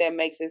like that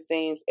makes it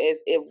seem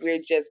as if we're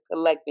just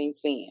collecting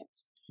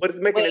sins. But it's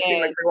making it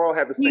seem like they all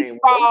have the same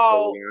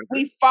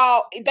we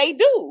fall. They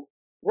do.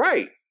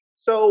 Right.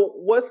 So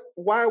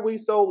why are we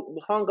so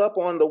hung up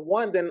on the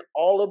one than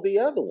all of the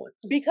other ones?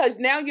 Because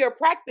now you're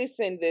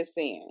practicing this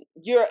sin.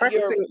 You're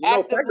practice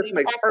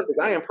makes perfect.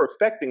 I am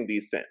perfecting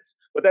these sins.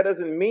 But that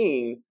doesn't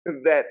mean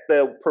that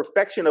the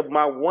perfection of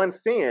my one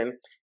sin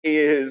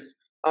has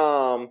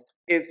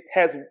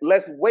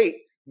less weight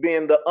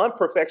than the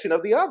unperfection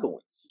of the other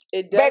ones.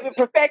 It does. Baby,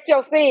 perfect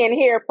your sin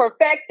here.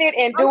 Perfect it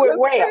and do it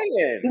well. I'm just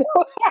saying.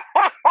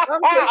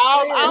 What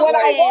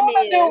I want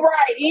to do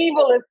right,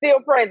 evil is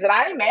still present.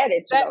 I ain't mad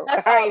at you.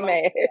 I ain't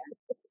mad.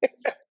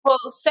 Well,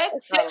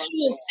 sexual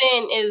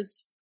sin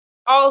is,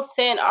 all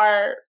sin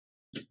are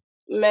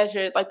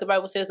measured, like the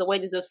Bible says, the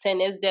wages of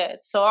sin is death.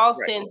 So all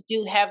sins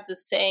do have the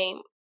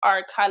same,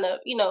 are kind of,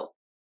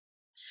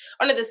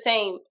 under the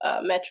same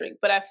metric.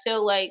 But I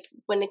feel like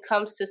when it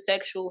comes to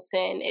sexual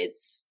sin,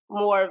 it's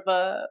more of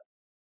a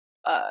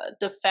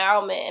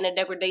defilement and a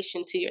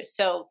degradation to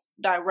yourself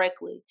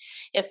directly.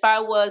 If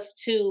I was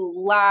to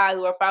lie,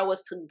 or if I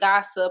was to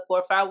gossip, or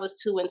if I was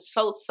to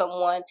insult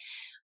someone,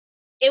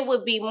 it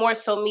would be more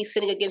so me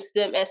sinning against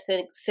them and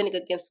sinning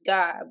against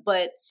God.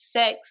 But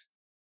sex,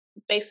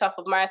 based off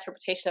of my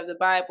interpretation of the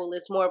Bible,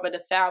 is more of a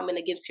defilement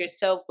against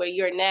yourself, where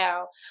you're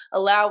now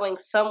allowing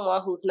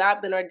someone who's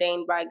not been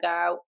ordained by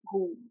God,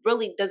 who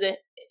really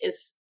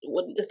is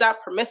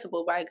not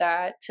permissible by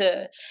God,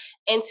 to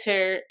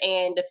enter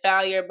and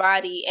defile your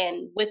body.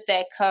 And with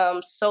that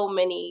comes so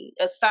many,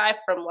 aside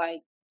from like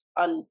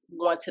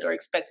unwanted or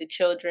expected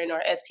children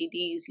or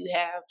STDs, you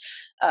have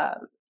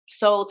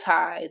soul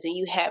ties, and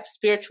you have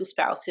spiritual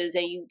spouses,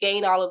 and you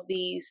gain all of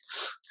these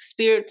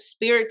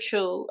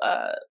spiritual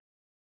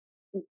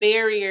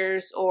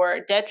barriers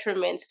or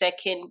detriments that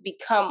can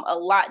become a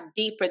lot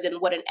deeper than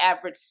what an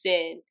average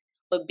sin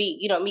would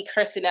be. Me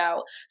cursing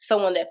out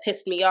someone that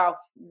pissed me off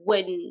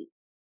wouldn't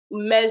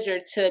measure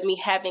to me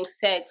having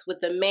sex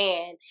with a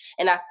man,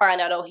 and I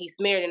find out, oh, he's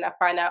married, and I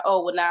find out,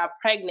 oh, well, now I'm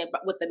pregnant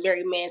with the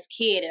married man's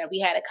kid, and we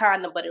had a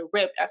condom but it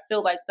ripped. I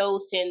feel like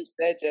those sins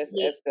that just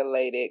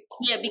escalated.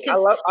 Yeah,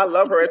 because I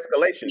love her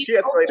escalation. She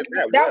escalated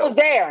that well. That was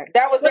there.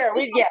 I was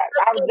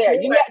there.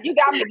 You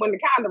got me when the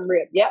condom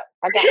ripped. Yep,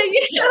 I got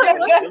it.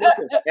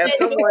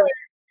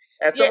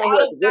 As someone who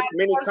has ripped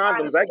many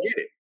condoms, I get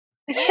it.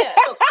 Yeah,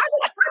 so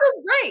condoms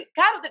great.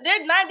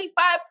 They're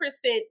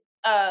 95%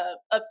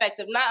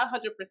 effective, not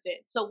 100%.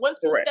 So once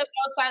you step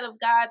outside of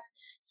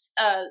God's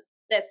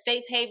that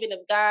safe haven of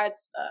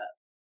God's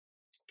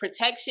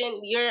protection,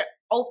 you're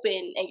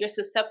open and you're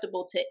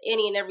susceptible to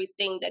any and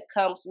everything that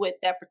comes with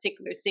that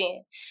particular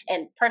sin.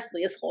 And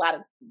personally, it's a lot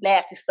of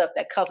nasty stuff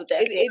that comes with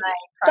that sin.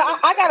 So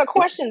I got a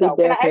question though.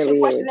 Can I ask you a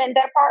question in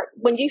that part?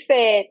 When you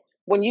said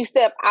when you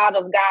step out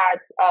of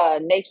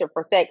God's nature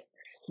for sex,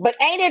 but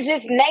ain't it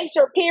just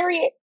nature,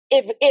 period?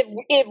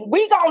 If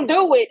we gonna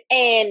do it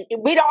and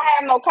we don't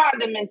have no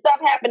condom and stuff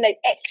happen, ain't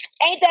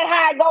that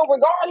how it go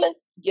regardless?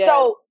 Yes.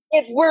 So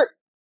if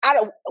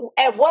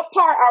at what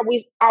part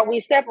are we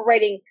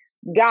separating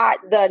God,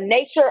 the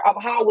nature of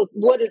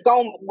what is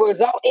going to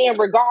result in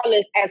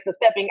regardless as to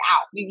stepping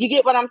out? You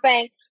get what I'm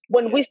saying?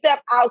 When we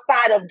step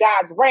outside of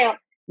God's realm,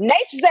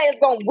 nature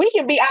says we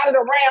can be out of the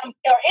realm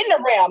or in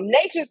the realm.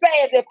 Nature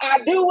says if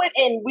I do it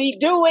and we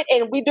do it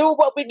and we do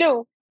what we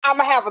do, I'm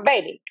gonna have a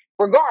baby.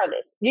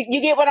 Regardless, you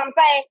get what I'm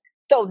saying?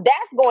 So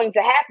that's going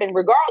to happen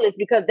regardless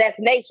because that's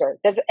nature.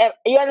 Are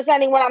you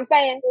understanding what I'm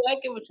saying? I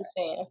get what you're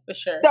saying, for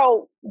sure.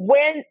 So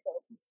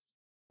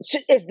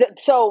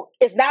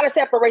it's not a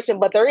separation,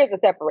 but there is a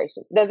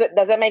separation. Does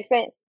that make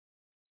sense?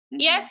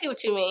 Yeah, I see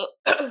what you mean.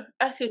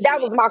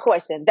 That was my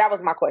question.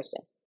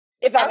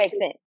 If that makes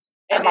sense.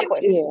 That's my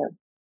question.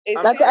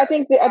 Yeah. I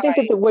think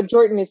that what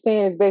Jordan is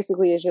saying is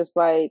basically is just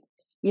like,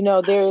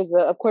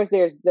 of course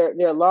there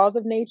are laws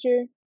of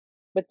nature,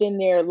 but then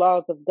there are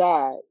laws of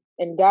God,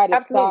 and God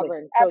is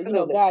sovereign.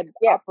 So, God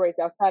operates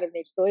outside of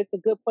nature. So it's a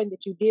good point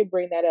that you did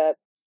bring that up,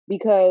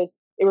 because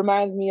it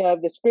reminds me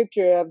of the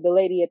scripture of the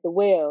lady at the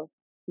well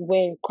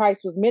when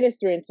Christ was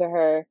ministering to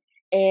her,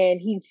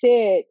 and he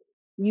said,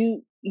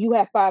 you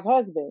have 5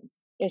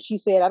 husbands. And she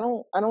said, I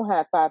don't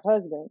have 5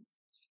 husbands.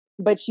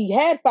 But she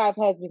had 5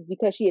 husbands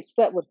because she had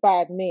slept with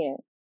 5 men.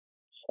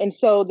 And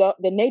so the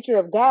nature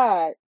of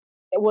God,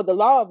 the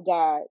law of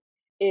God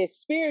is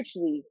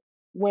spiritually.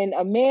 when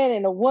a man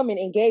and a woman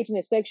engage in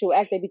a sexual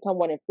act, they become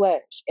one in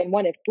flesh, and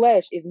one in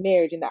flesh is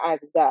marriage in the eyes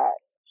of God.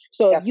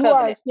 So if That's you are a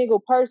covenant. single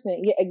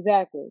person, yeah,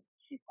 exactly.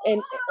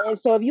 And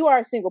so if you are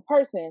a single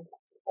person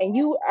and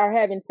you are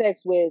having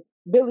sex with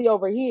Billy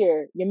over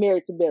here, you're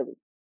married to Billy.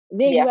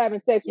 Then you Yeah. having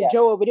sex with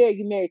Joe over there,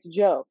 you're married to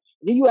Joe.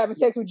 Then you having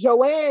sex with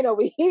Joanne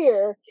over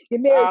here, you're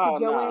married to Oh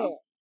Joanne. no.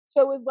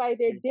 So it's like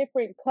there are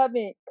different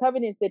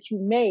covenants that you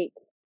make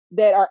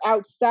that are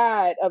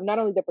outside of not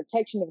only the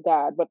protection of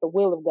God, but the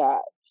will of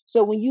God.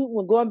 So when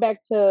going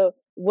back to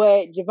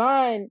what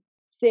Javon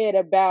said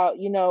about,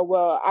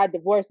 well, I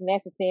divorced and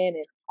that's a sin,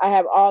 and I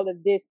have all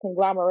of this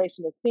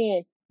conglomeration of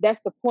sin.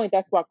 That's the point.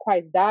 That's why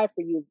Christ died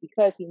for you, is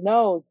because he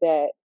knows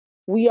that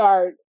we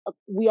are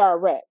a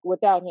wreck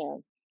without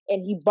him,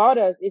 and he bought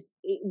us.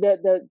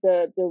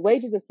 The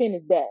wages of sin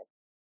is death.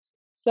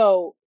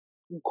 So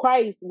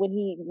Christ, when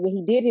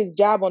he did his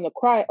job on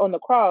the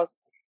cross,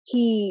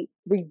 he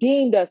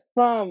redeemed us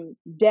from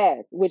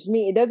death, which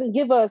means it doesn't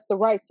give us the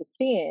right to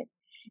sin.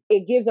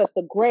 It gives us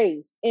the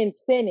grace in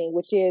sinning,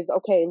 which is,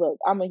 okay, look,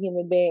 I'm a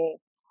human being.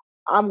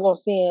 I'm going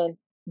to sin.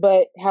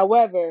 But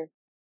however,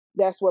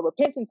 that's where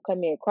repentance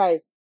come in.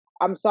 Christ,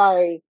 I'm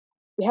sorry.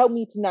 Help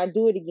me to not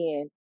do it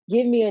again.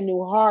 Give me a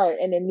new heart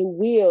and a new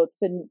will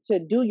to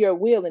do your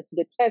will and to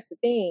detest the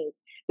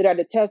things that are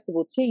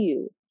detestable to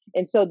you.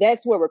 And so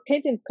that's where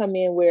repentance come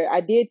in, where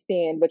I did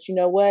sin, but you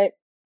know what?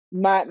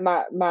 My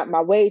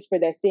wage for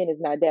that sin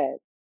is not death.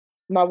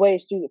 My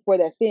wage for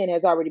that sin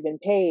has already been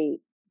paid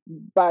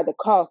by the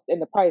cost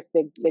and the price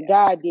that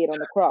God did on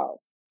the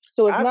cross.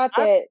 So it's not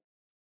that.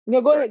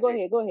 No, go ahead.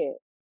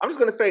 I'm just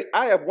going to say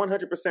I have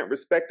 100%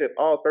 respected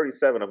all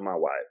 37 of my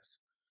wives.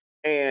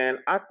 And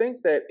I think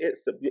that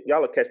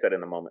y'all will catch that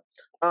in a moment.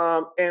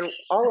 And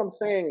all I'm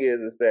saying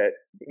is that,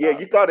 yeah,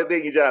 you called it,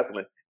 didn't you,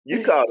 Jocelyn?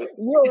 You called it.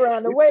 You're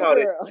around the way,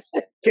 girl.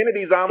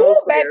 Kennedy's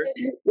almost there.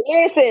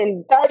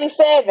 Listen,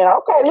 37.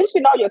 Okay, at least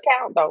you know your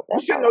count, though.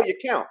 You should know your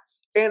count.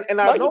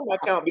 And I know my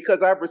count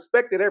because I've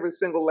respected every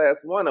single last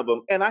one of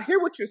them. And I hear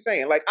what you're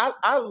saying. Like,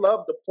 I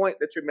love the point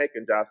that you're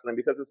making, Jocelyn,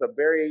 because it's a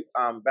very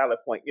valid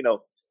point.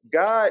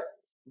 God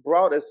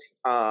brought us,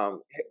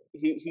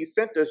 he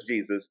sent us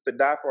Jesus to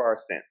die for our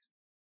sins.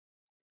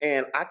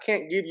 And I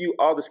can't give you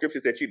all the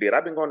scriptures that you did.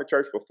 I've been going to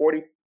church for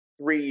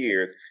 43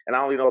 years, and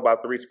I only know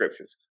about 3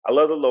 scriptures. I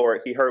love the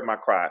Lord. He heard my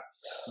cry,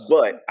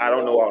 but I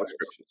don't know all the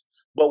scriptures.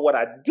 But what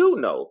I do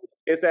know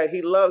is that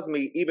he loves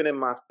me even in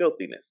my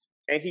filthiness.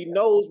 And he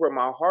knows where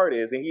my heart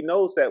is. And he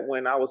knows that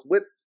when I was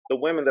with the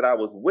women that I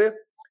was with,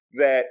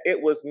 that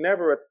it was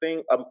never a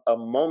thing, a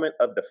moment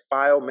of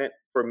defilement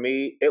for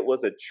me. It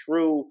was a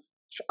true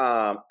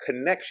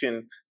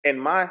connection in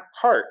my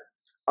heart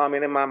and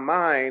in my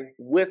mind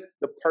with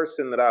the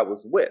person that I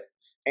was with.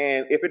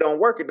 And if it don't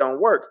work, it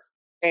don't work.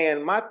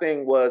 And my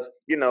thing was,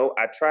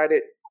 I tried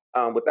it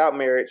without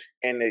marriage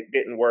and it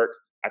didn't work.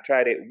 I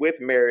tried it with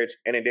marriage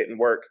and it didn't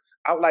work.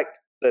 I liked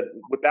the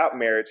without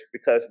marriage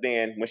because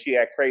then when she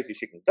act crazy,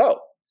 she can go.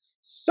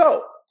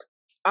 So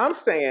I'm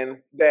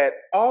saying that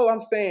all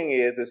I'm saying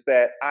is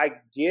that I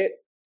get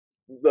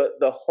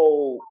the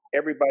whole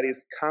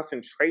everybody's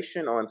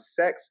concentration on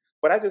sex,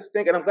 but I just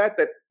think, and I'm glad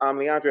that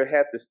Leandra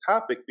had this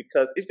topic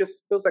because it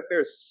just feels like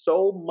there's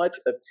so much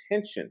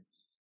attention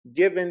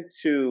given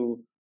to,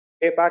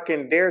 if I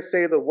can dare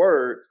say the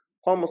word,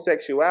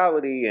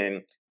 homosexuality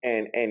and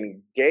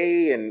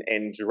gay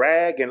and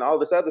drag and all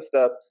this other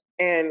stuff.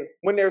 And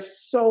when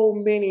there's so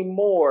many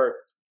more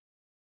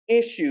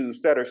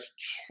issues that are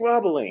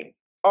troubling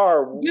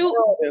our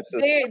world and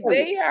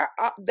society.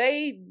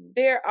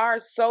 There are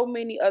so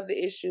many other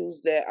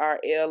issues that are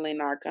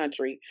ailing our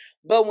country.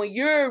 But when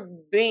you're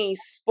being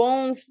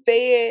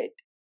spoon-fed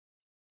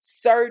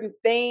certain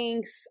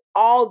things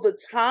all the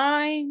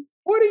time,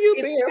 what are you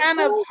being it's kind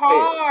of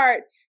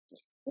hard.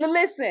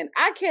 Listen,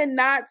 I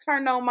cannot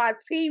turn on my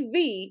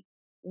TV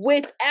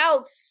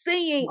without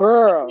seeing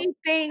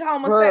anything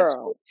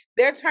homosexual.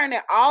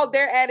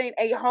 They're adding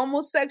a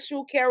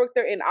homosexual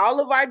character in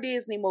all of our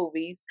Disney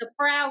movies. The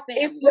Proud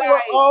Family. It's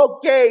like,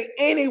 okay,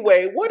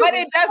 anyway, but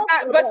it does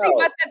not. But see,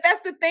 but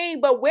that's the thing.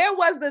 But where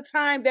was the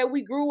time that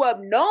we grew up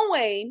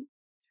knowing?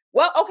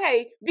 Well,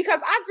 okay, because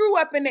I grew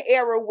up in the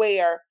era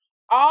where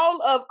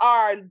all of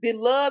our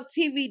beloved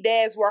TV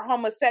dads were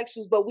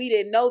homosexuals, but we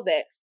didn't know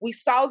that. We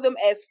saw them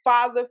as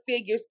father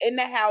figures in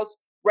the house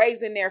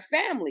raising their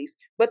families,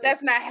 but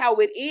that's not how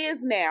it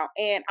is now.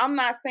 And I'm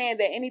not saying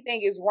that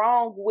anything is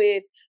wrong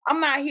with,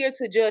 I'm not here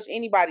to judge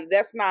anybody.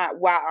 That's not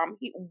why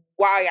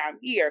I'm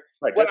here.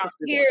 Right, when I'm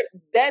here,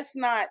 that's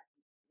not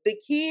the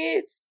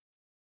kids.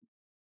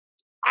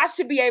 I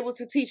should be able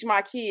to teach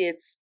my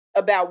kids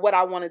about what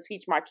I want to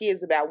teach my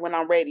kids about when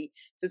I'm ready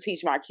to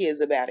teach my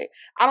kids about it.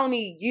 I don't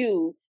need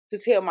you to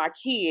tell my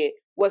kid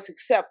what's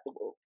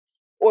acceptable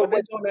or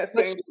what you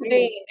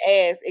deem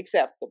as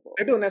acceptable.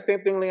 They're doing that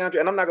same thing, Leandra,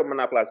 and I'm not going to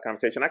monopolize the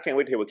conversation. I can't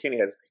wait to hear what Kennedy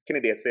has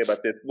to say about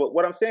this.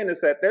 What I'm saying is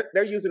that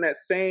they're using that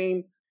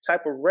same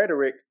type of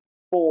rhetoric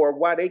for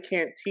why they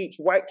can't teach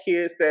white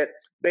kids that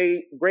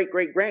they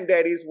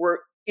great-great-granddaddies were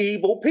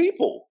evil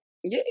people.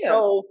 Yeah.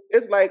 So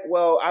it's like,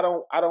 well, I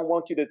don't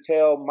want you to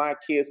tell my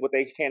kids what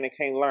they can and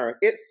can't learn.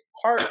 It's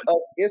part of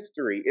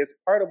history. It's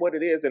part of what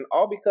it is, and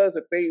all because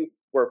that they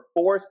were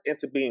forced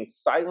into being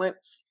silent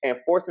and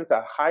forced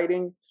into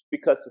hiding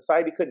because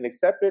society couldn't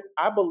accept it.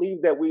 I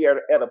believe that we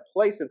are at a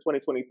place in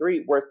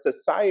 2023 where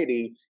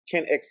society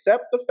can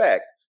accept the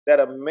fact that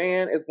a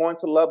man is going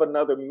to love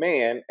another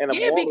man and a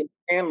Yeah, woman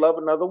can love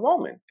another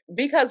woman.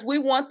 because we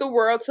want the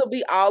world to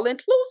be all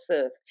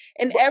inclusive,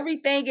 and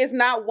everything is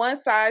not one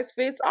size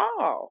fits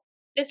all.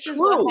 This is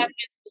what True. happens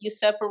when you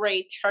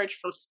separate church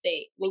from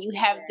state. When you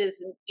have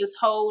this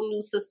whole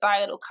new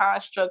societal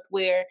construct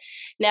where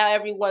now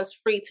everyone's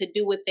free to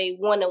do what they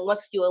want, and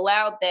once you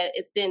allow that,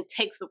 it then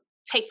takes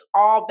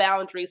all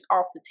boundaries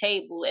off the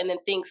table, and then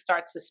things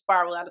start to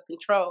spiral out of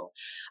control.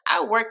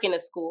 I work in a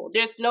school.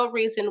 There's no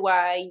reason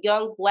why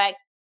young Black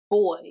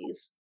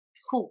boys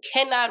who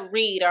cannot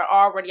read are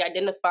already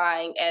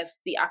identifying as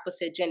the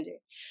opposite gender.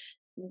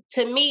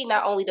 To me,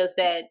 not only does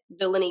that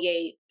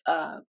delineate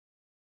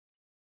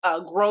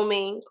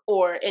grooming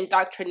or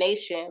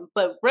indoctrination,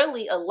 but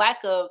really a lack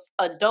of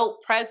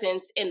adult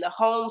presence in the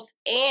homes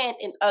and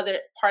in other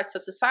parts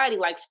of society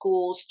like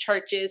schools,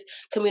 churches,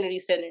 community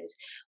centers.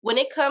 When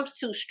it comes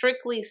to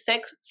strictly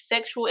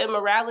sexual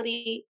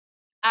immorality,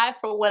 I,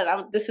 for one,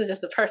 this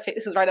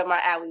is right up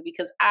my alley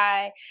because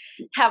I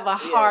have a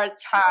hard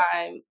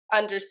time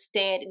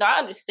understanding. No, I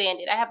understand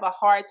it. I have a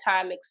hard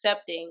time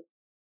accepting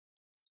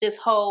this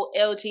whole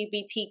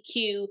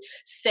LGBTQ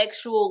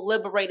sexual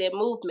liberated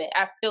movement.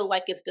 I feel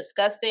like it's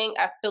disgusting.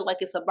 I feel like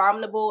it's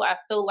abominable. I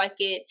feel like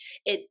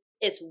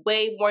it's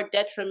way more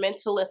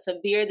detrimental and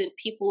severe than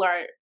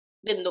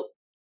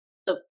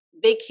the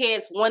big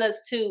heads want us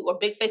to, or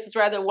big faces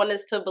rather, want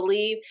us to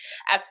believe.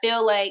 I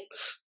feel like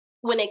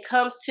when it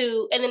comes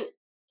to, and then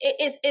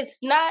it's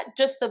not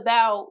just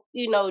about,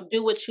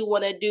 do what you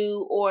want to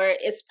do or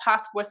it's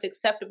possible, it's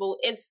acceptable.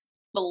 It's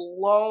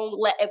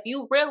if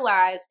you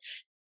realize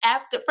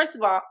first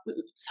of all,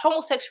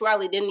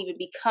 homosexuality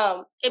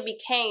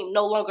became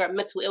no longer a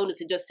mental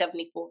illness in just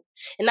 74.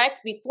 And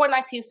before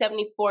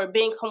 1974,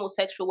 being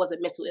homosexual was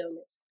a mental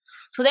illness.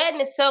 So that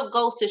in itself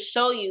goes to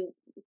show you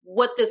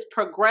what this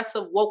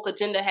progressive woke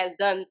agenda has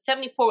done.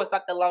 74 was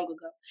not that long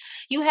ago.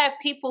 You have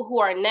people who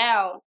are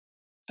now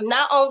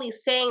not only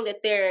saying that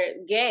they're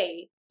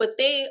gay, but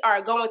they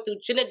are going through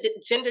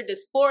gender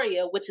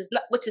dysphoria, which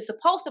is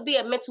supposed to be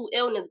a mental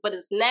illness, but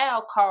it's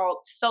now called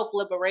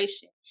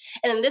self-liberation.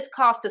 And then this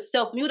calls to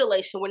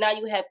self-mutilation, where now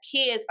you have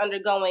kids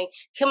undergoing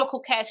chemical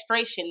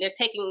castration. They're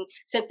taking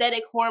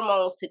synthetic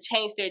hormones to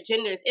change their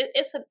genders.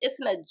 It's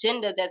an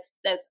agenda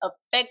that's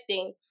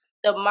affecting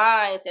the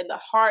minds and the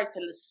hearts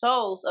and the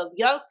souls of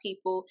young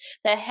people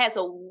that has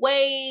a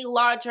way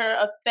larger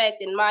effect,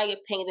 in my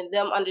opinion, than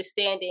them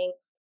understanding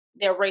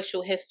their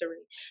racial history.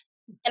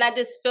 And I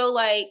just feel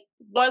like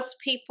once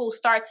people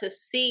start to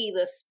see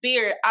the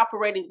spirit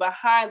operating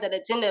behind that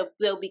agenda,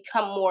 they'll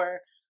become more,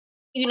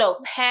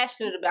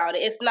 passionate about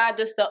it. It's not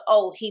just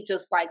he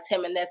just likes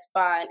him and that's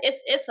fine.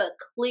 It's a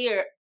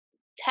clear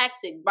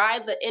tactic by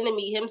the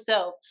enemy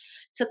himself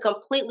to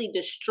completely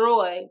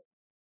destroy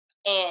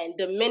and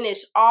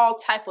diminish all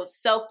type of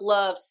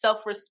self-love,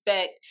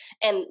 self-respect,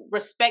 and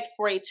respect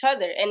for each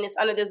other. And it's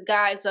under this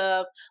guise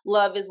of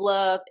love is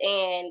love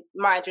and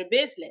mind your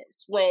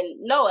business. When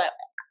no,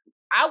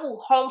 I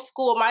will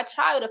homeschool my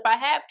child if I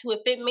have to, if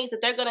it means that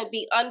they're going to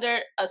be under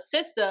a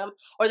system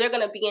or they're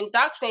going to be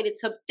indoctrinated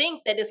to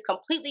think that it's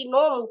completely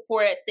normal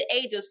for at the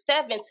age of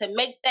 7 to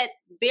make that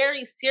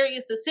very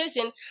serious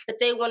decision that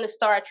they want to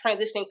start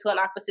transitioning to an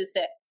opposite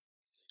sex.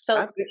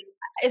 So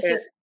it's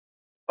just...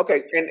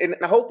 Okay, and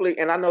hopefully,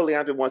 and I know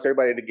Leandra wants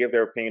everybody to give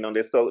their opinion on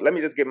this, so let me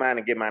just get mine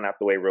out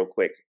the way real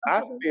quick. I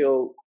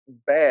feel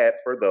bad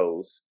for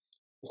those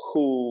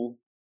who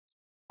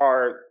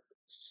are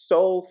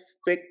so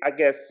thick, I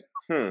guess,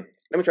 let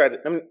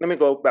me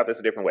go about this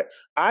a different way.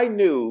 I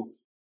knew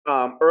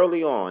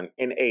early on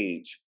in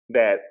age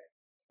that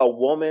a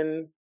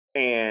woman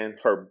and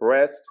her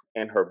breast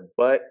and her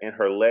butt and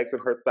her legs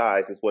and her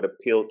thighs is what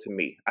appealed to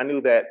me. I knew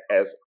that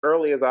as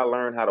early as I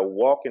learned how to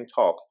walk and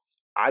talk.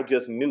 I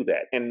just knew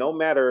that. And no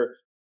matter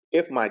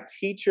if my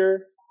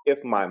teacher,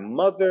 if my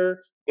mother,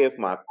 if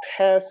my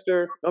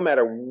pastor, no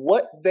matter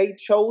what they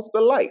chose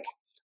to like,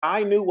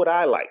 I knew what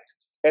I liked.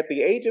 At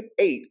the age of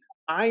 8,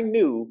 I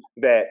knew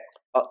that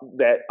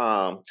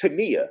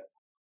Tania,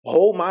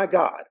 oh my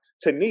God,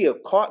 Tania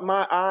caught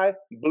my eye,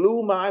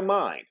 blew my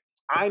mind.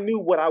 I knew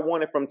what I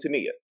wanted from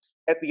Tania.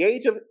 At the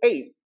age of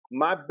 8,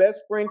 my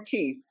best friend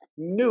Keith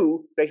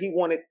knew that he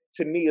wanted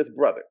Tania's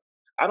brother.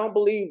 I don't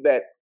believe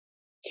that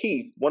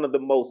Keith, one of the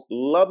most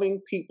loving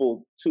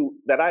people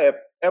that I have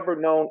ever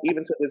known,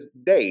 even to this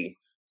day,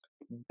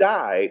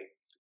 died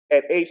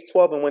at age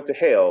 12 and went to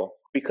hell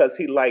because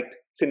he liked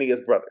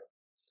Tania's brother.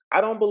 I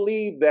don't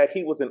believe that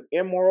he was an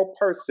immoral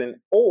person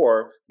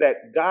or that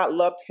God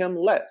loved him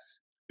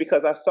less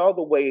because I saw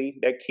the way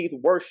that Keith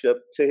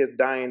worshiped to his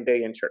dying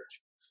day in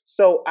church.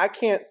 So I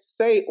can't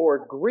say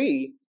or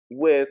agree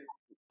with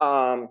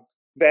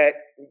that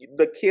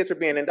the kids are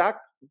being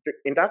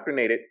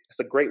indoctrinated, it's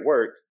a great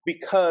word,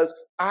 because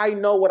I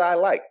know what I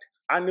liked.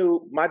 I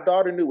knew my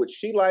daughter knew what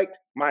she liked.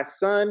 My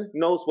son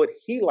knows what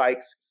he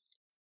likes.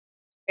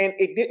 And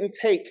it didn't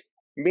take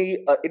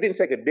me, it didn't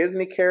take a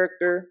Disney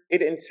character. It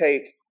didn't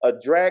take a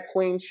drag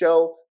queen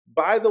show.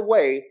 By the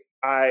way,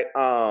 I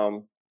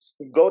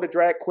go to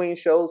drag queen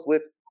shows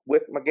with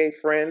my gay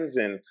friends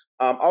and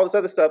all this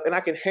other stuff, and I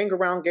can hang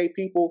around gay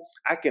people.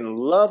 I can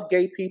love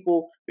gay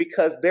people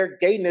because their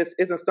gayness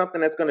isn't something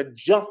that's going to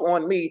jump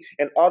on me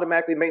and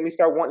automatically make me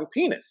start wanting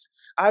penis.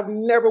 I've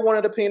never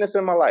wanted a penis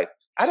in my life.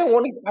 I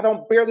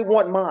don't barely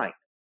want mine.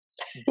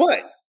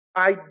 But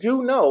I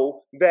do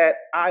know that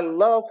I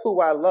love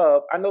who I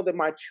love. I know that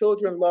my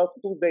children love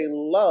who they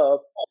love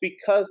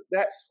because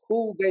that's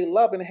who they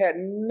love, and it had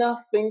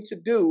nothing to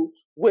do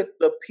with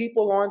the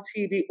people on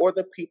TV or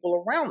the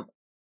people around them.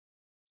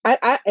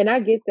 I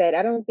get that.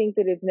 I don't think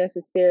that it's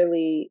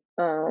necessarily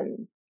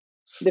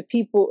the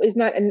people. It's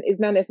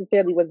not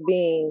necessarily what's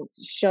being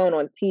shown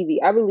on TV.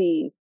 I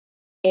believe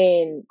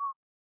in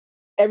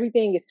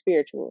everything is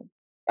spiritual.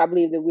 I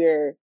believe that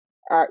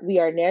we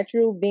are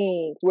natural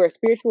beings. We're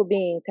spiritual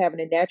beings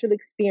having a natural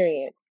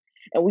experience,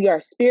 and we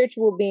are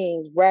spiritual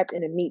beings wrapped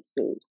in a meat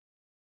suit.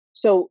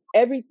 So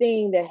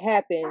everything that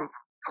happens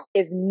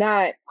is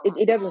not.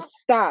 It doesn't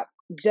stop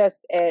just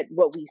at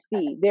what we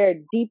see.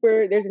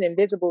 There's an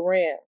invisible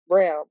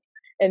realm,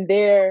 and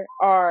there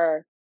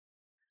are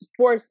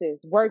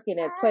forces working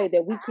at play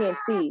that we can't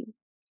see.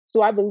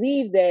 So I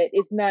believe that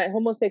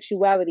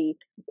homosexuality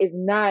is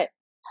not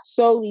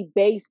solely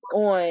based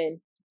on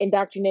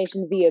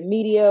indoctrination via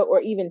media or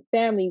even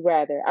family.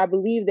 Rather, I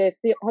believe that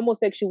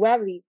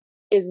homosexuality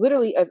is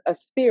literally a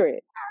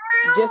spirit.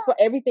 Just like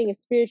everything is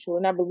spiritual,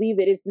 and I believe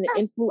that it's an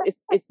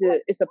influence.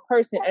 It's a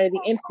person under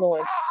the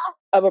influence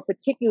of a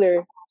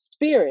particular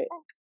spirit,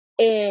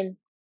 and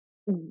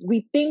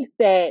we think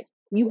that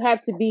you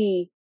have to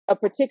be a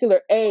particular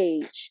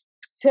age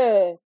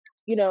to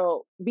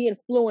be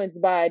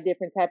influenced by a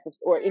different type of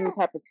or any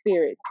type of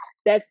spirit.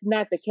 That's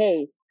not the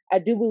case. I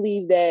do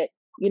believe that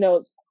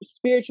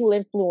spiritual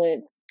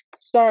influence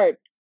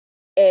starts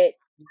at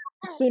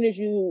as soon as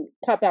you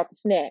pop out the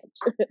snatch.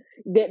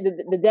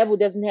 The devil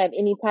doesn't have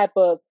any type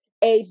of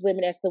age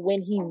limit as to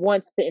when he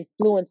wants to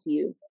influence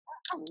you.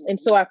 And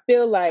so I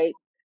feel like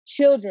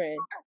children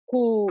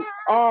who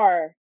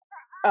are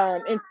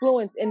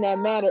influenced in that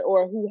manner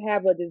or who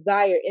have a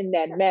desire in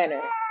that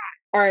manner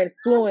are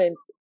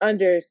influenced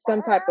under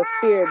some type of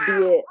spirit,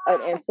 be it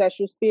an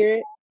ancestral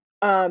spirit,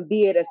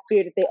 be it a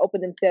spirit that they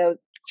open themselves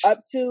up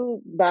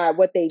to by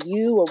what they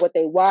view or what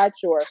they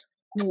watch or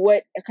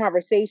what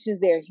conversations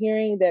they're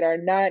hearing that are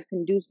not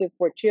conducive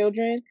for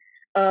children.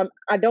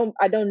 I don't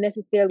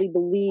necessarily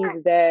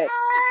believe that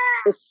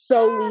it's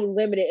solely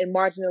limited and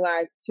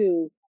marginalized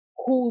to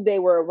who they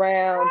were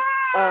around,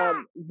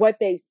 what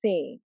they've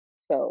seen.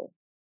 So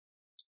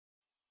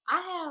I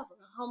have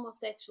a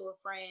homosexual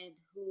friend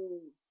who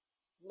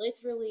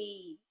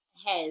literally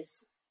has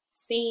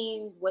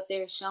seen what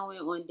they're showing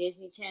on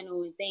Disney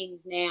Channel and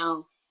things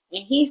now.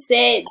 And he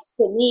said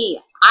to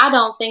me, I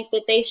don't think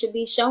that they should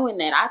be showing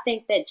that. I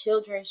think that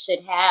children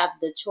should have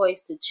the choice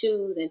to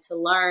choose and to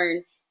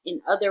learn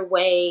in other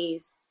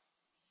ways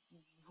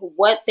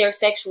what their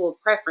sexual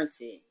preference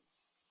is.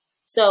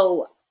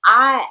 So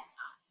I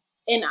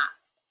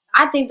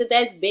think that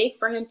that's big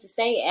for him to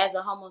say as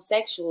a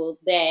homosexual,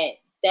 that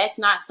that's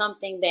not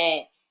something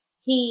that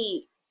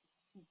he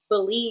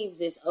believes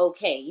is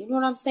okay. You know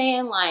what I'm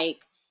saying? Like,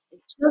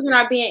 children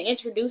are being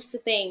introduced to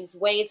things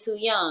way too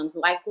young.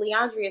 Like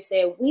Leandria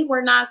said, we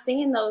were not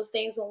seeing those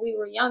things when we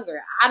were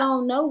younger. I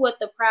don't know what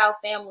the Proud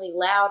Family,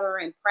 Louder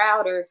and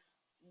Prouder,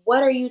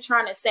 what are you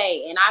trying to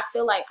say? And I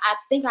feel like, I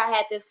think I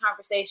had this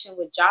conversation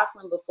with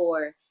Jocelyn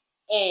before,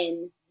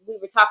 and we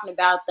were talking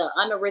about the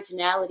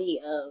unoriginality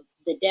of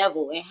the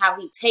devil and how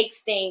he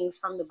takes things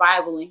from the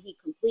Bible and he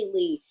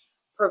completely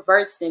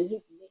perverts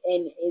them.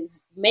 And is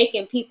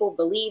making people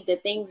believe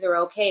that things are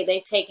okay.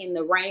 They've taken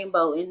the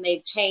rainbow and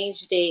they've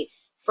changed it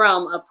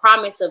from a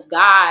promise of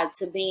God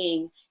to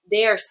being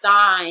their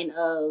sign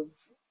of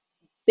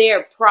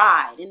their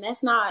pride. And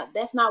that's not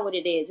what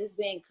it is. It's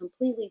been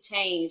completely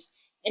changed,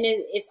 and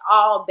it's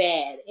all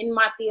bad. In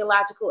my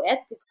theological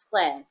ethics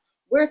class,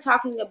 we're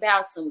talking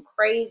about some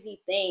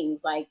crazy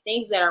things, like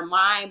things that are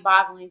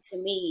mind-boggling to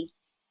me,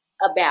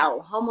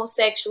 about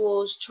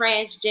homosexuals,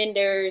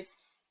 transgenders,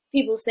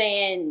 people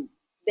saying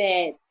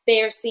that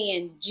they're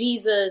seeing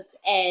Jesus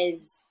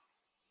as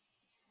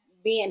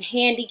being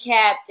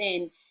handicapped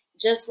and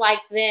just like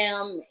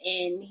them,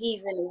 and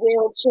he's in a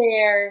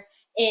wheelchair,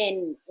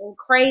 and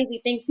crazy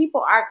things.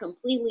 People are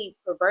completely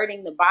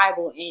perverting the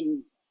Bible,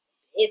 and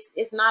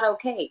it's not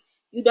okay.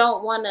 You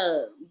don't want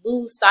to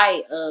lose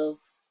sight of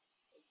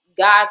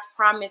God's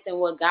promise and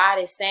what God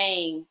is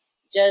saying,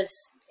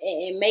 just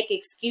and make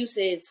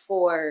excuses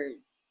for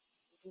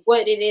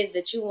what it is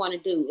that you want to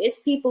do. It's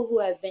people who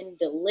have been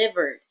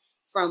delivered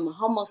from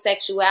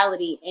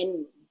homosexuality,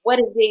 and what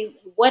is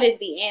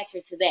the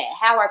answer to that?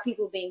 How are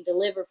people being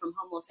delivered from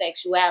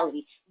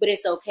homosexuality, but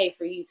it's okay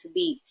for you to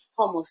be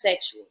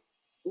homosexual?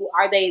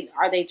 are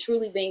they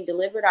truly being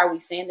delivered? Are we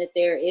saying that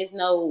there is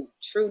no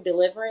true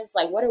deliverance?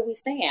 Like, what are we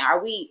saying?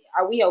 Are we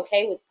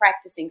okay with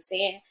practicing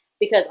sin?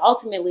 Because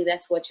ultimately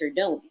that's what you're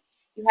doing.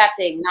 You have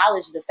to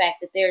acknowledge the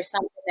fact that there's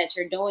something that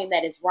you're doing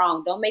that is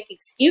wrong. Don't make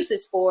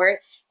excuses for it.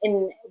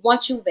 And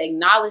once you've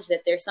acknowledged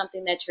that there's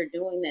something that you're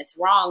doing that's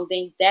wrong,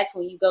 then that's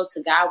when you go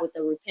to God with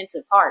a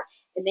repentant heart.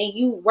 And then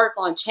you work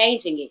on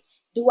changing it.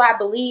 Do I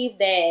believe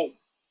that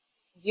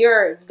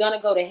you're going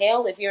to go to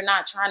hell if you're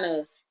not trying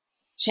to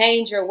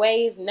change your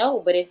ways?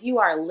 No, but if you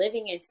are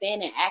living in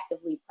sin and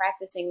actively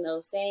practicing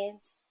those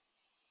sins,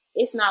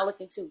 it's not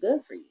looking too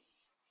good for you.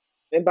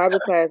 In Bible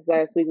class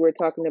last week, we were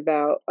talking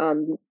about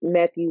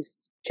Matthew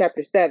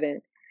chapter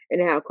 7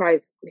 and how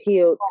Christ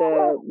healed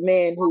the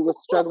man who was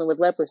struggling with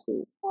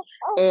leprosy.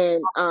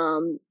 And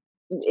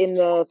in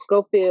the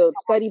Schofield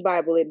Study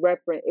Bible, it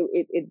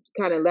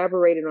kind of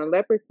elaborated on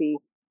leprosy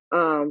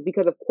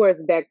because, of course,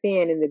 back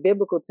then in the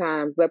biblical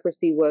times,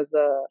 leprosy was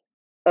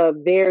a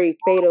very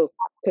fatal,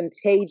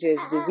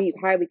 contagious disease,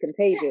 highly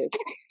contagious.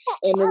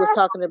 And it was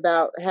talking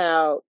about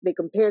how they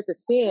compared the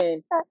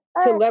sin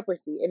to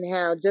leprosy, and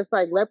how just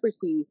like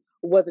leprosy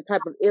was a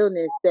type of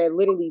illness that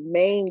literally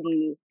maimed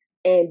you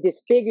and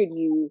disfigured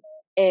you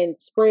and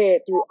spread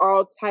through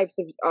all types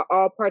of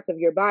all parts of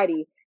your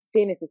body,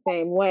 sin is the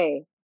same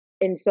way.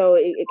 And so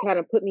it kind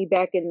of put me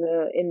back in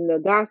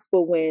the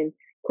gospel when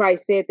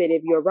Christ said that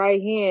if your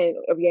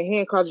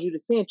hand causes you to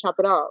sin, chop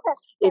it off.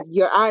 If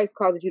your eyes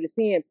causes you to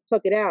sin,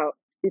 pluck it out,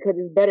 because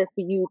it's better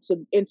for you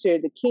to enter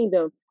the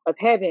kingdom of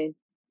heaven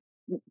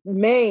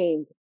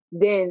maimed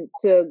than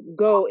to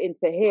go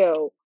into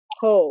hell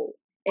whole.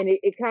 And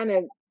it kind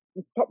of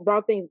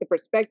brought things to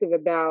perspective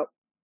about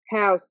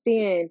how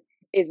sin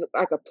is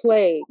like a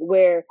plague,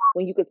 where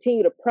when you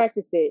continue to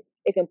practice it,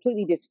 it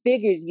completely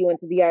disfigures you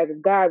into the eyes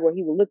of God, where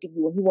he will look at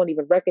you and he won't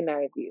even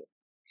recognize you.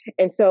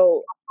 And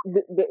so,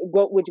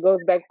 which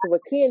goes back to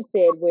what Ken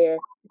said, where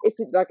it's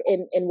like,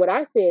 and what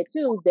I said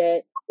too,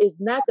 that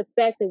it's not the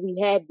fact that we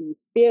have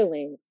these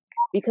feelings,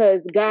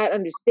 because God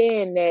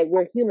understands that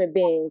we're human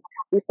beings,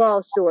 we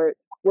fall short,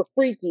 we're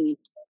freaky.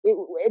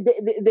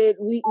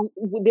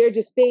 They're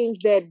just things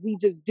that we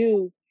just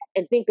do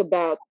and think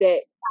about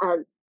that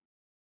are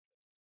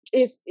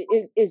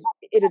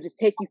it'll just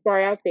take you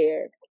far out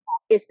there.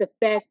 It's the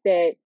fact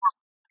that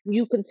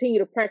you continue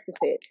to practice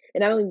it.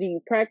 And not only do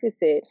you practice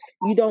it,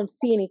 you don't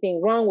see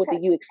anything wrong with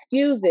it. You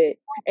excuse it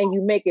and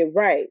you make it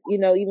right. You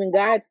know, even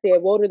God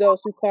said, woe to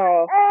those who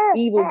call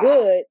evil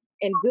good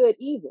and good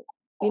evil,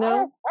 you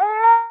know?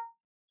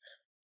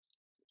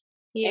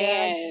 Yeah.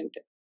 And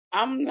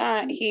I'm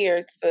not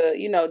here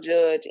to,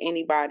 judge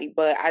anybody,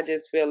 but I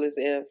just feel as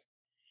if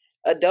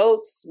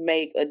adults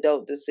make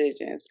adult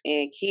decisions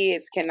and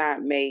kids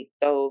cannot make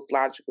those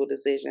logical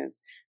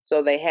decisions.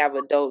 So they have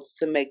adults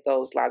to make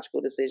those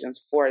logical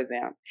decisions for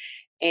them.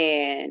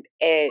 And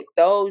at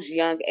those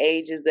young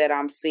ages that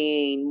I'm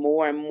seeing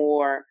more and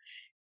more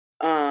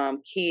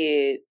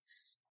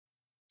kids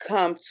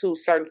come to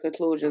certain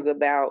conclusions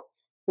about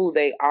who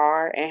they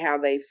are and how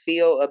they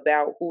feel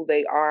about who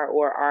they are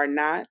or are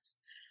not.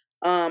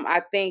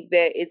 I think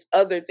that it's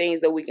other things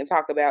that we can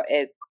talk about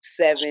at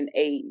 7,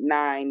 8,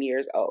 9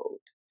 years old.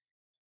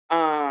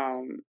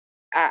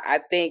 I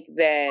think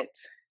that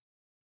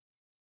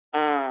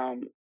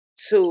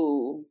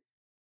to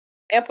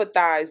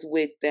empathize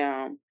with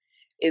them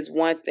is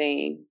one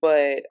thing,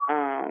 but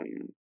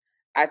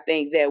I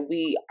think that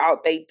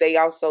they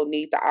also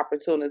need the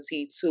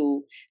opportunity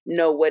to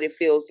know what it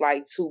feels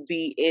like to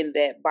be in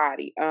that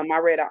body. I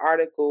read an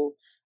article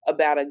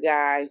about a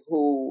guy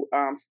who's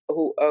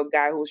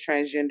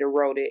transgender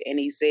wrote it, and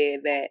he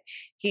said that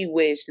he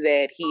wished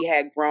that he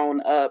had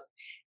grown up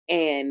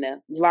and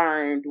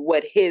learned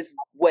what his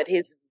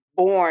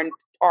born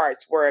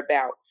parts were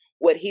about,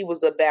 what he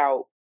was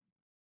about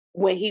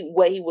what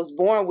he was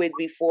born with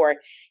before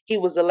he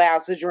was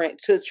allowed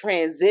to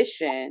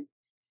transition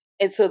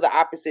into the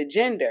opposite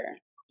gender.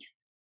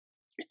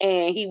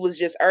 And he was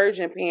just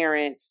urging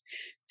parents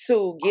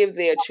to give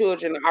their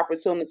children the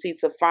opportunity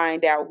to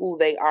find out who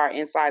they are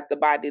inside the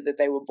body that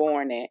they were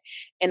born in.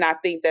 And I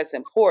think that's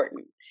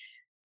important.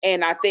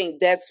 And I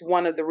think that's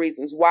one of the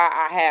reasons why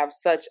I have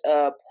such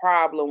a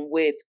problem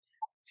with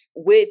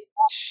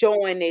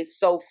showing it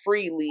so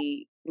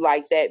freely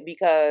like that,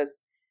 because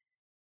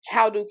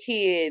how do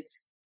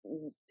kids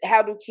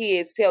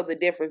tell the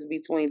difference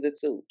between the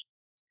two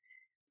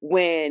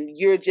when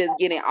you're just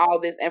getting all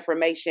this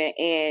information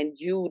and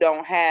you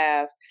don't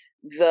have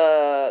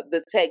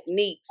the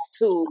techniques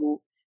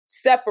to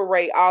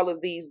separate all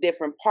of these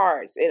different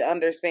parts and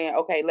understand,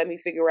 okay, let me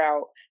figure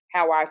out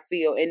how I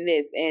feel in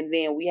this. And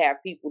then we have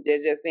people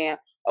that just saying,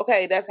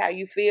 okay, that's how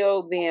you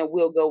feel, then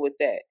we'll go with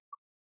that.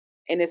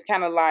 And it's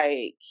kind of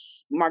like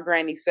my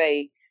granny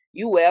say,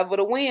 you wherever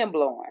the wind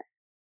blowing.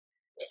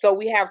 So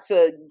we have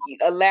to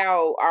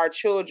allow our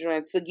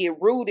children to get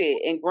rooted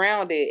and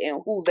grounded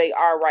in who they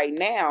are right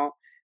now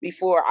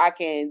before I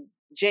can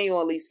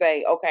genuinely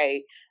say,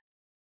 okay,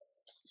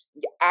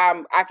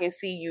 I can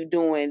see you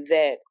doing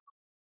that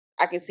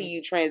I can see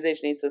you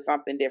transitioning to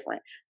something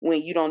different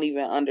when you don't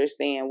even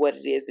understand what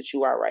it is that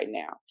you are right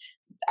now.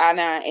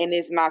 And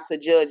it's not to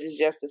judge, it's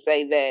just to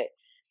say that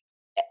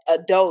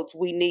adults,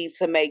 we need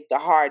to make the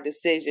hard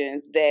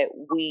decisions that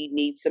we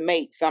need to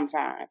make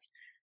sometimes.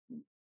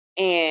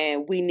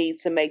 And we need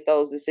to make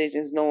those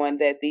decisions knowing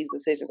that these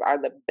decisions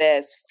are the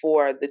best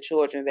for the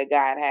children that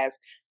God has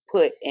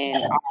put in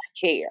our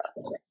care.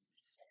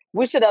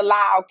 We should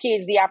allow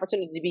kids the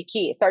opportunity to be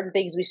kids. Certain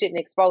things we shouldn't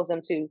expose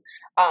them to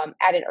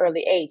at an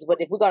early age. But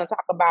if we're going to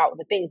talk about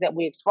the things that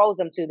we expose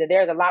them to, that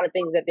there's a lot of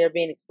things that they're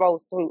being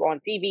exposed to on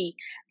TV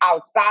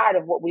outside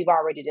of what we've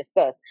already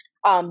discussed.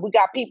 We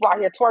got people out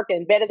here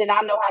twerking better than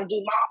I know how to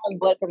do my own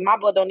butt, because my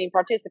butt don't even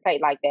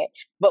participate like that.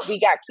 But we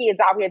got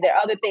kids out here, there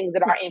are other things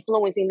that are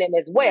influencing them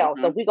as well.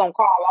 So we're going to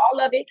call all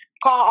of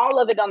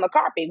it on the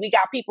carpet. We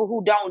got people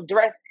who don't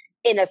dress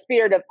in a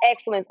spirit of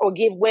excellence or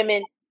give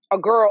women or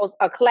girls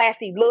a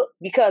classy look,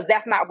 because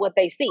that's not what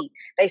they see.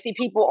 They see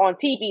people on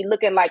TV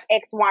looking like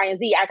X, Y, and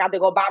Z. I got to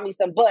go buy me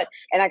some butt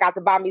and I got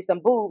to buy me some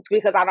boobs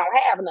because I don't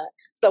have none.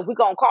 So we're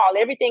going to call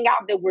everything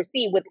out that we're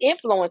seeing with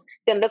influence,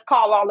 then let's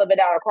call all of it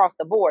out across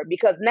the board.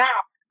 Because now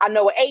I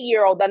know an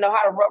 8-year-old that know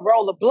how to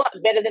roll a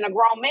blunt better than a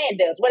grown man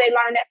does. Where they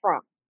learn that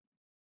from?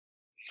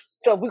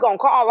 So we're going to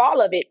call all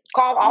of it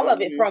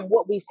from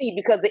what we see,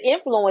 because the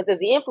influence is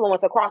the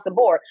influence across the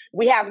board.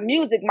 We have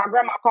music. My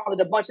grandma called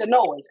it a bunch of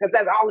noise, because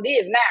that's all it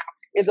is now,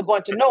 is a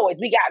bunch of noise.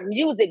 We got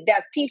music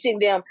that's teaching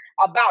them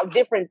about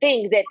different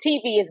things that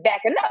TV is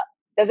backing up.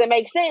 Does it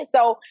make sense?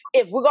 So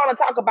if we're going to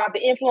talk about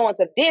the influence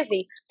of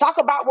Disney, talk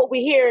about what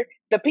we hear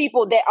the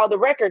people that are the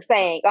record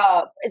saying.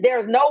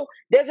 There's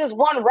just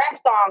one rap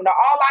song that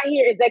all I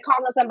hear is they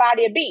calling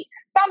somebody a B.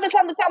 Something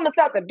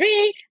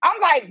B.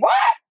 I'm like, what?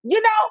 You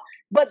know?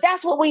 But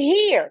that's what we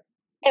hear.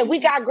 And we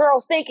got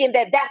girls thinking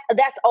that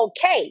that's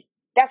okay.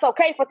 That's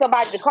okay for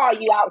somebody to call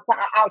you out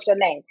your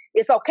name.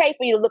 It's okay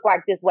for you to look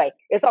like this way.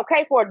 It's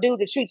okay for a dude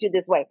to treat you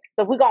this way.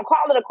 So if we're going to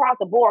call it across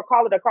the board,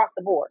 call it across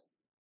the board.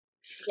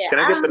 Yeah, can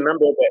I get the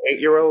number of that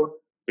 8-year-old?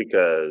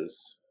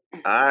 Because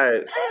but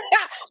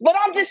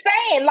I'm just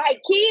saying,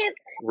 like, kids,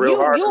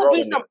 you'll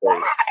be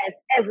surprised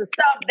as the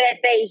stuff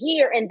that they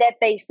hear and that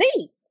they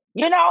see.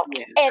 You know,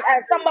 and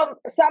some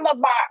of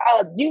my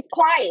youth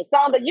clients,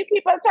 some of the youth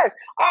people in church,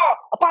 oh,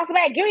 Apostle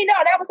Man, you know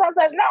that was such.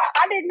 No,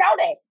 I didn't know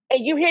that.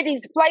 And you hear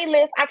these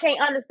playlists, I can't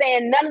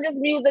understand none of this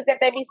music that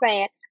they be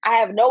saying. I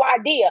have no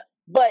idea,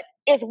 but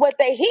it's what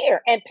they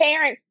hear. And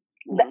parents,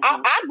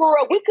 I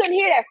grew up, we couldn't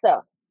hear that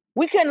stuff.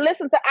 I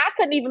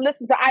couldn't even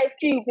listen to Ice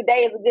Cube,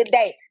 Today Is a Good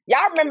Day.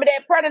 Y'all remember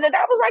that Predator?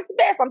 That was like the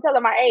best. I'm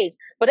telling my age.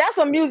 But that's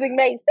when music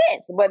made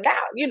sense. But now,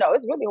 you know,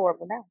 it's really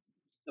horrible now.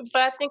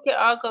 But I think it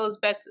all goes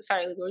back to,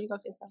 sorry, were you going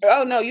to say something?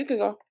 Oh, no, you can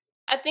go.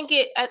 I think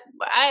I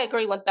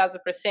agree 1000%.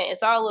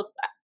 It's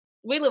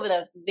we live in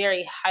a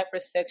very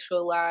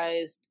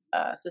hypersexualized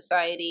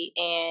society,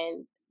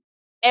 and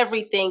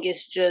everything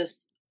is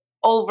just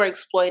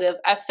overexploitive.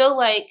 I feel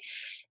like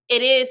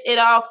it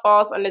all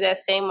falls under that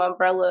same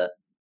umbrella.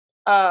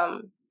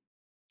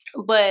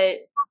 But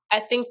I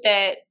think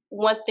that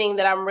one thing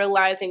that I'm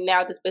realizing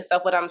now, just based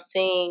off what I'm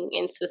seeing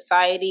in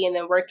society and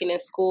then working in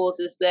schools,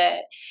 is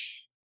that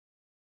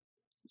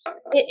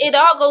it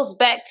all goes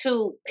back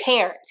to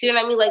parents. You know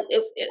what I mean? Like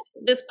if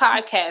this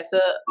podcast,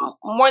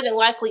 more than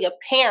likely a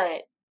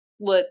parent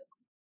would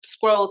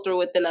scroll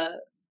through it than a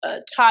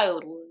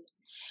child would.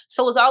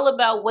 So it's all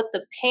about what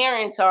the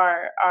parents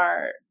are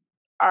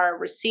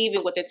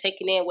receiving, what they're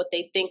taking in, what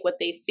they think, what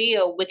they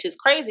feel, which is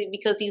crazy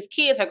because these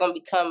kids are going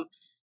to become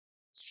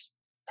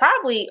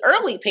probably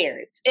early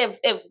parents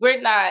if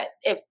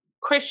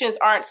Christians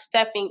aren't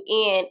stepping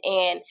in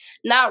and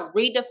not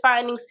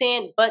redefining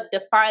sin, but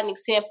defining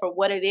sin for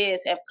what it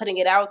is and putting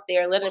it out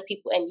there, letting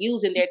people and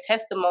using their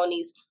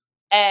testimonies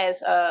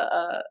as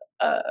a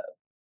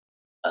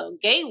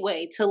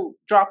gateway to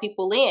draw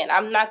people in.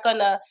 I'm not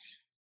gonna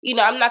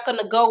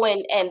go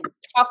in and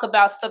talk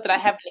about stuff that I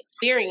haven't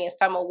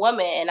experienced. I'm a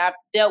woman and I've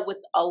dealt with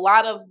a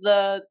lot of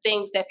the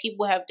things that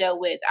people have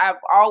dealt with.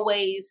 I've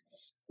always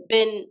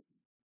been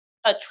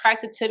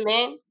attracted to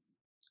men,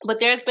 but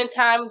there's been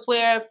times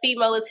where a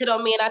female has hit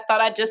on me and I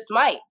thought I just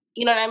might.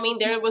 You know what I mean?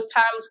 There was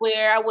times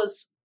where I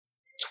was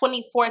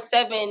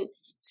 24/7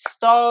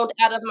 stoned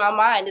out of my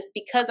mind. It's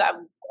because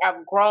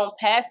I've grown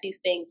past these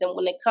things. And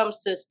when it comes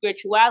to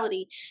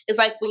spirituality, it's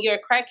like when you're a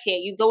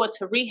crackhead, you go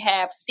into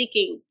rehab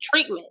seeking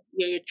treatment.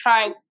 You're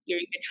trying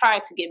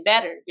to get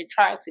better. You're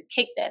trying to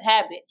kick that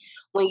habit.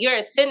 When you're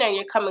a sinner,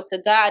 you're coming to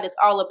God. It's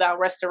all about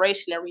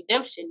restoration and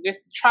redemption. You're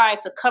trying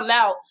to come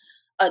out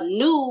a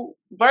new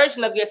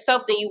version of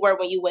yourself than you were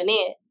when you went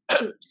in.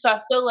 So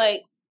I feel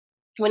like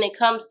when it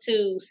comes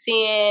to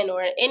sin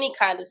or any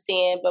kind of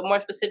sin, but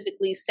more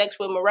specifically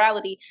sexual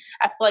immorality,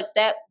 I feel like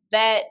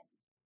that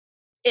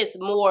is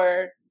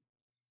more,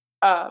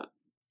 that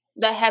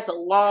has a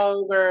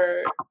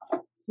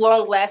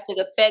long-lasting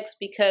effects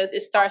because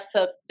it starts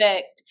to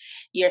affect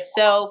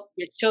yourself,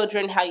 your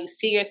children, how you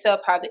see yourself,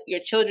 how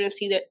your children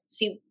see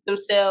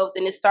themselves,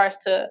 and it starts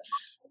to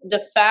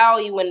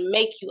defile you and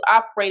make you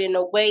operate in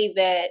a way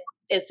that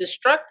is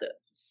destructive.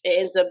 it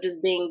ends up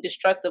just being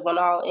destructive on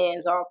all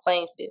ends, all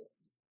playing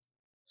fields.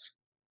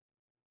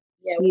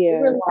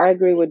 Yeah, I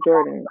agree with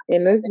Jordan.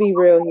 And let's be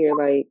real here,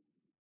 like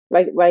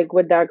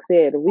what Doc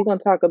said. If we're gonna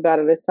talk about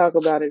it, let's talk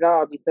about it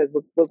all, because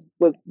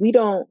what we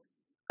don't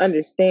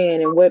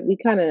understand and what we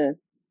kind of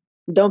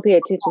don't pay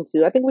attention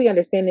to, I think we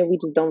understand it, we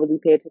just don't really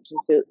pay attention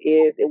to,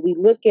 is if we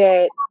look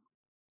at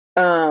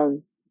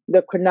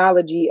the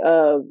chronology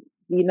of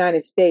the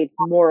United States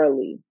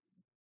morally,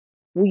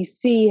 we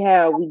see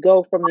how we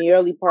go from the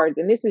early parts,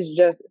 and this is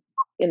just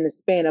in the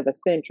span of a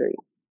century.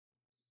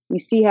 We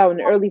see how in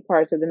the early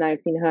parts of the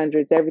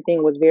 1900s,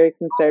 everything was very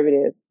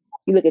conservative.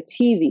 You look at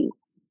TV,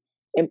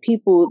 and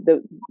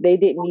they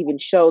didn't even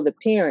show the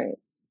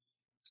parents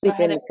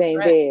sleeping in the same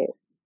bed.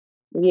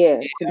 Yeah.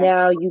 So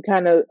now you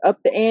kind of up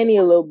the ante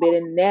a little bit,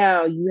 and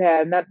now you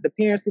have not the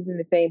parents sleeping in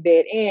the same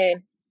bed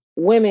and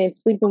women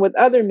sleeping with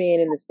other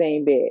men in the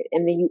same bed.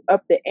 And then you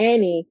up the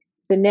ante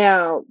to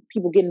now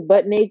people getting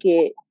butt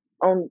naked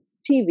on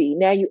TV.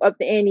 Now you up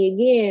the ante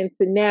again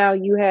to now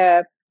you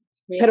have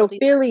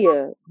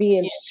pedophilia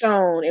being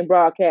shown and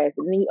broadcast.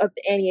 And then you up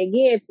the ante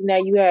again to now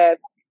you have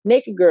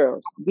naked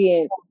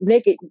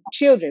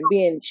children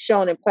being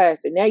shown and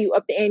plastered. Now you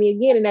up the ante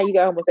again, and now you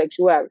got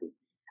homosexuality.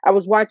 I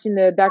was watching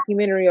the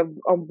documentary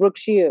on Brooke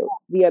Shields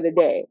the other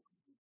day,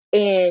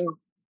 and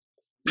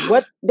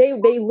what they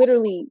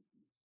literally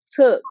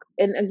took,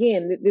 and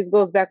again, this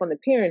goes back on the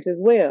parents as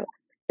well.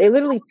 They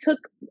literally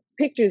took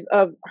pictures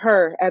of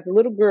her as a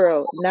little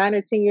girl, 9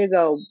 or 10 years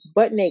old,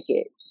 butt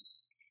naked,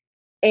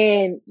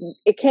 and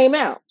it came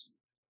out.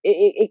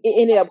 It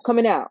ended up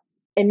coming out,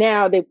 and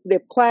now they were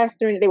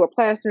plastering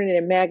it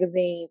in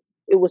magazines.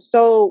 It was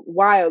so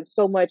wild,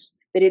 so much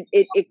that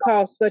it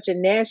caused such a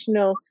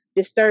national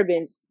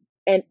disturbance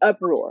and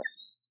uproar.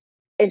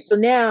 And so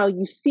now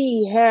you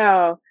see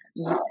how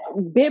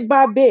bit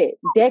by bit,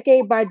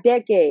 decade by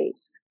decade,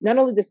 not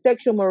only the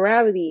sexual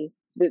morality,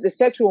 the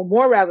sexual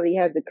morality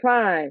has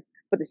declined,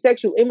 but the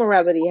sexual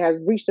immorality has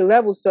reached a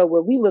level so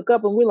where we look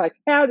up and we're like,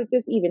 how did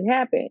this even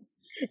happen?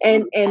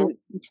 And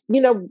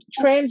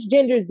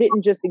transgenders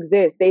didn't just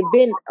exist. They've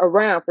been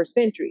around for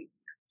centuries,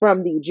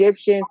 from the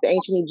Egyptians, the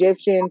ancient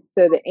Egyptians,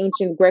 to the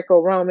ancient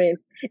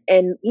Greco-Romans.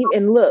 And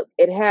look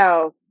at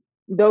how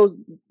those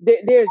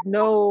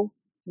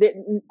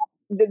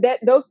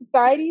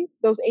societies,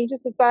 those ancient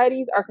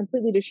societies, are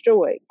completely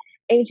destroyed.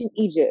 Ancient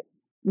Egypt,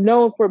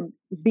 known for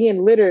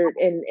being littered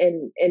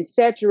and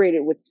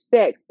saturated with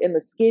sex and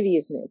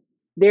lasciviousness,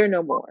 they're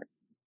no more.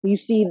 You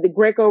see the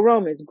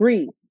Greco-Romans,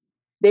 Greece,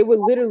 they would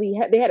literally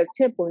they had a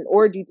temple, an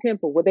orgy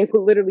temple, where they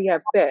would literally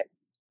have sex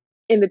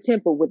in the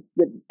temple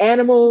with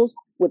animals,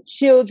 with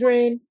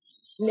children,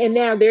 and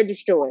now they're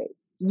destroyed.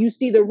 You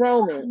see the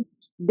Romans,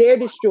 they're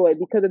destroyed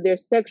because of their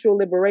sexual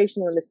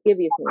liberation and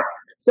lasciviousness.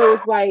 So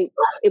it's like,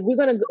 if we're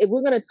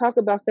gonna talk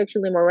about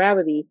sexual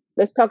immorality,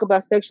 let's talk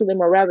about sexual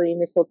immorality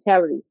in its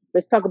totality.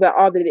 Let's talk about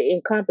all that it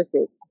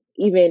encompasses.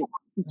 Even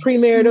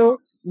premarital,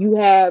 you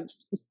have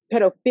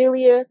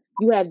pedophilia,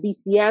 you have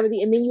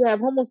bestiality, and then you have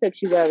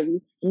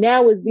homosexuality.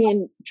 Now it's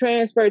being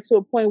transferred to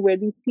a point where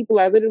these people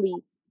are literally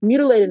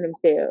mutilating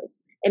themselves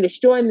and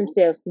destroying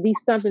themselves to be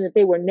something that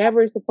they were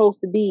never supposed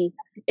to be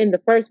in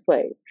the first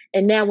place.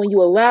 And now when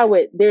you allow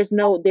it, there's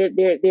no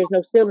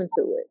ceiling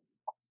to it.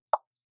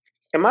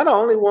 Am I the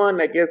only one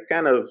that gets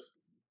kind of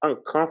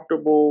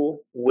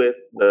uncomfortable with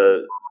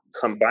the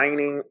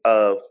combining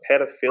of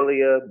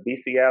pedophilia,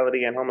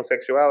 bestiality, and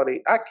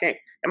homosexuality? I can't.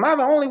 Am I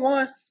the only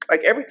one?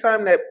 Like, every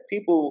time that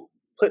people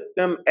put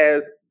them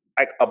as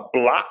like a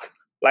block,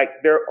 like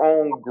their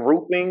own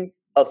grouping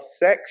of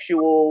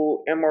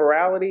sexual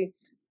immorality,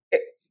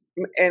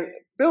 and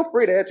feel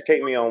free to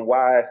educate me on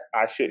why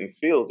I shouldn't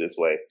feel this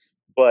way.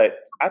 But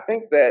I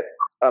think that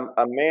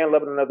a man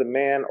loving another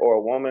man, or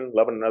a woman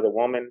loving another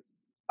woman,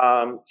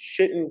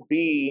 shouldn't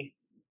be.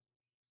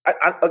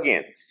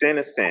 Again, sin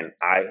is sin.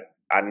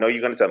 I know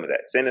you're going to tell me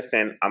that. Sin is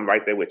sin. I'm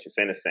right there with you.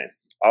 Sin is sin.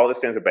 All the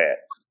sins are bad.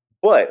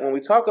 But when we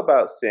talk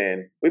about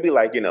sin, we be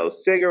like,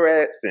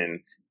 cigarettes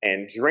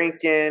and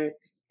drinking,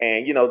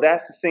 and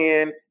that's the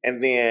sin.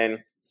 And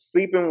then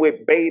sleeping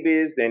with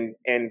babies and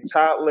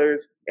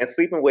toddlers, and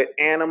sleeping with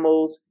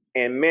animals,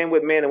 and men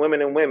with men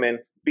and women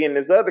being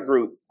this other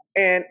group.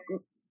 And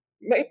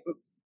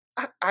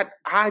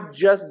I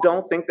just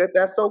don't think that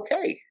that's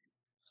okay.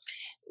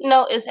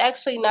 No, it's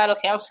actually not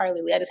okay. I'm sorry,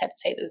 Lily. I just had to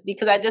say this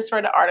because I just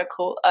read an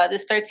article.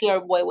 This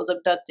 13-year-old boy was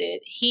abducted.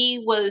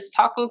 He was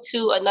talking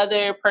to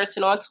another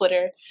person on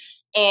Twitter,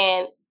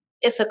 and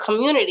it's a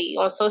community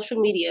on social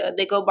media.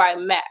 They go by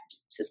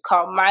MAPS. It's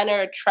called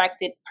Minor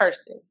Attracted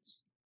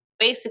Persons.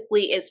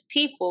 Basically, it's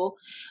people,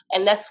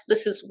 and this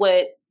is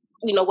what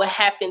what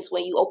happens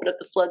when you open up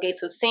the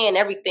floodgates of sin.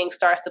 Everything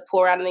starts to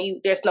pour out,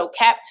 and there's no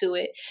cap to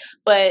it.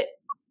 But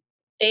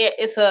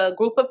it's a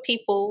group of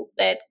people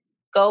that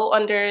go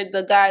under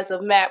the guise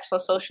of maps on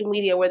social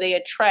media where they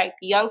attract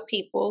young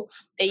people.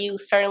 They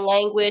use certain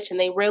language and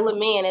they reel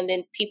them in. And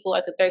then people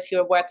at the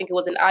 13-year-old boy, I think it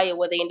was in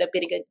Iowa, they end up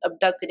getting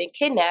abducted and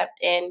kidnapped,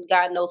 and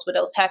God knows what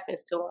else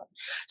happens to them.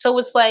 So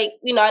it's like,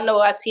 I know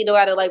I see a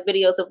lot of like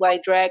videos of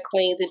like drag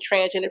queens and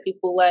transgender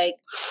people like,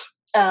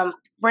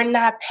 we're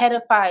not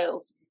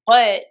pedophiles.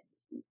 But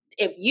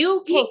if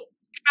you can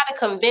try to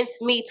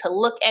convince me to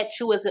look at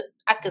you as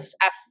I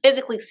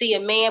physically see a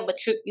man,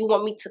 but you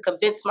want me to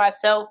convince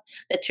myself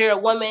that you're a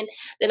woman,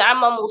 then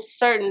I'm almost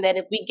certain that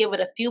if we give it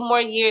a few more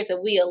years, if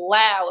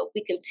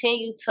we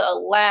continue to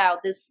allow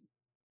this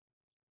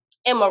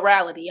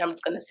immorality, I'm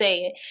just going to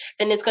say it,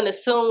 then it's going to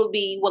soon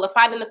be, well, if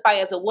I identify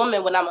as a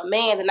woman when I'm a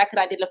man, then I can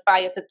identify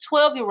as a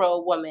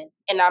 12-year-old woman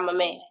and I'm a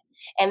man.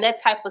 And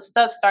that type of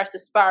stuff starts to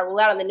spiral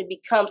out, and then it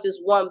becomes this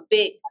one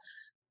big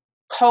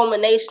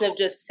culmination of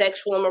just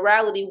sexual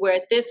immorality, where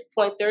at this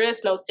point there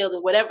is no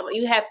ceiling. Whatever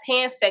you have,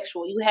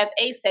 pansexual, you have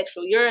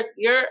asexual,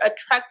 you're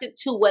attracted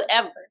to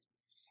whatever.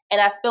 And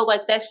I feel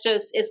like that's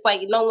just, it's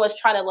like no one's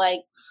trying to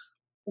like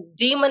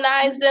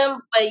demonize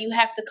them, but you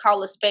have to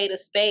call a spade a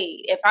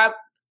spade. If I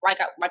like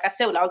I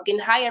said, when I was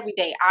getting high every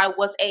day, I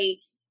was a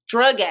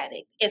drug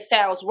addict. It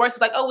sounds worse.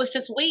 It's like, oh, it's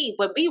just weed,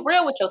 but be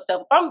real with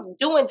yourself. If I'm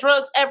doing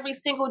drugs every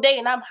single day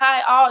and I'm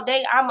high all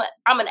day, I'm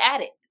an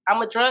addict.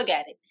 I'm a drug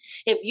addict.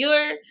 If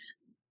you're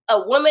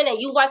a woman and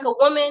you like a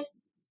woman,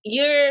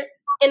 you're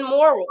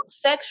immoral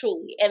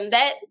sexually, and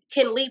that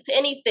can lead to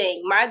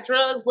anything. My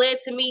drugs led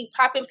to me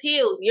popping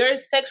pills. Your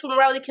sexual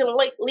morality can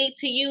lead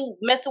to you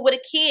messing with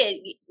a kid.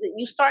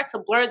 You start to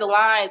blur the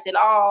lines, and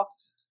all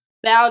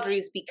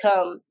boundaries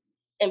become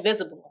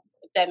invisible.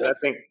 If that makes sense.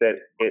 I think that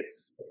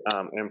it's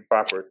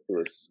improper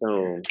to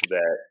assume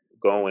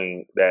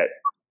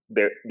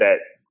that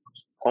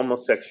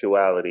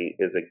homosexuality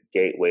is a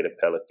gateway to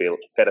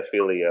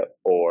pedophilia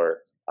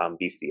or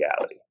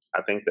bestiality.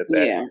 I think that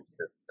is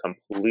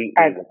completely.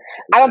 I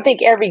don't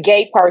think every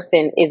gay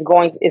person is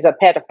a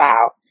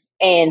pedophile,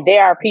 and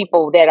there are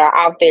people that are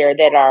out there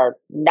that are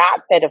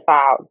not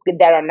pedophiles,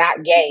 that are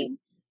not gay,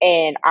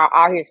 and are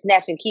out here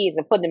snatching kids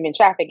and putting them in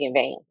trafficking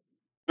vans.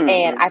 Mm-hmm.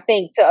 And I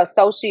think to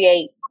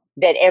associate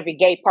that every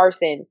gay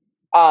person,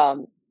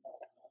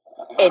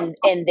 in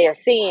their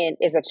sin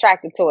is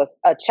attracted to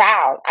a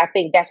child, I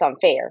think that's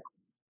unfair.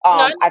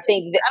 I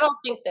think that, I don't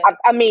think that.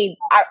 I mean,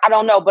 I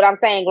don't know, but I'm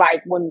saying,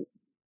 like, when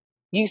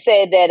you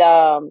said that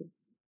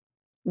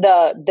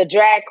the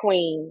drag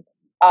queens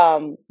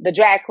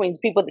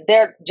people,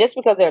 they're just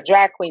because they're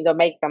drag queens don't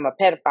make them a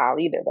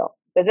pedophile either, though.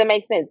 Does it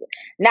make sense?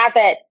 Not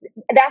that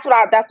that's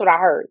what I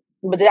heard.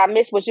 But did I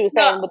miss what you were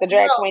saying with the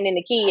drag queen and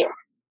the kid?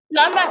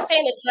 No, I'm not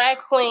saying the drag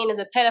queen is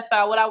a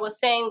pedophile. What I was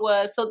saying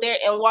was, so there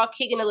in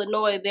Waukegan,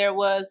 Illinois, there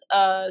was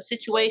a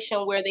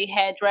situation where they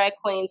had drag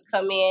queens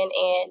come in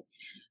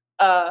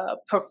and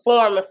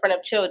perform in front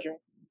of children.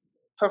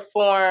 I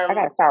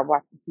gotta start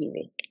watching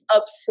TV.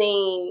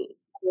 Obscene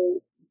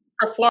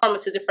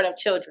performances in front of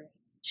children.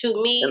 To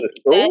me,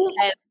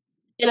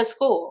 in a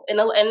school, and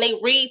they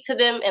read to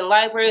them in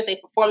libraries. They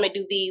perform. They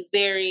do these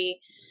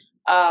very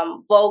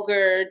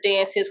vulgar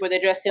dances where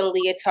they're dressed in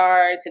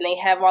leotards, and they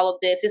have all of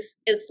this.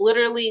 It's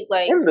literally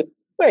like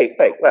wait.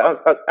 I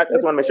just want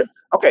to make sure.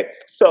 Okay,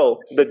 so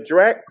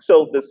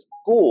the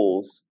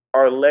schools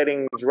are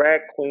letting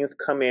drag queens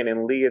come in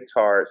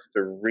leotards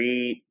to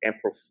read and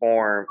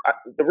perform.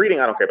 The reading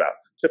I don't care about.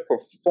 To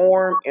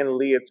perform in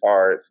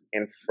leotards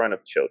in front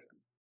of children.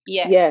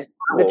 Yes,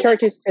 the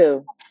churches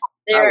too.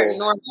 They're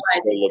normalizing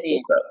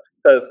it.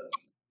 Because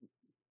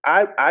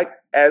I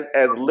as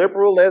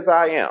liberal as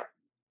I am,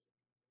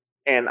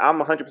 and I'm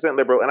 100%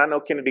 liberal, and I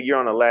know, Kennedy, you're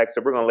on the lag,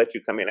 so we're going to let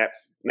you come in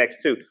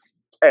next too.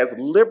 As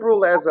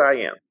liberal as I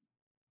am,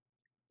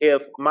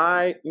 if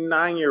my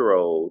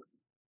 9-year-old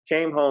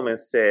came home and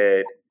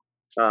said,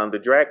 the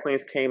drag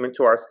queens came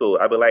into our school,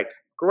 I'd be like,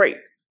 great.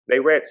 They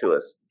read to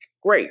us.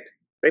 Great.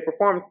 They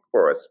performed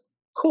for us.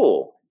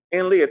 Cool.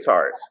 In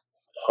leotards.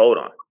 Hold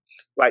on.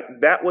 Like,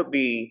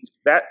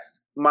 that's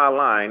my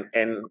line,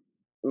 and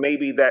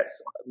maybe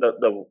that's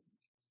the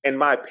in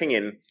my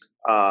opinion,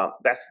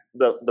 that's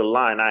the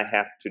line I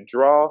have to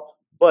draw.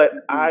 But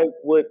I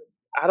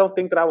don't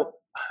think that I would.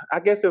 I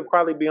guess it would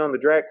probably be on the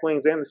drag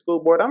queens and the school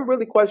board. I'm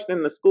really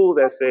questioning the school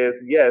that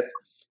says yes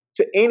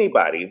to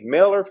anybody,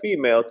 male or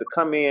female, to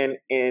come in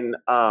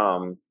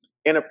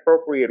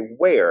inappropriate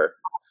wear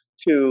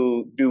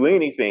to do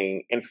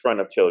anything in front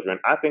of children.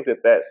 I think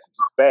that that's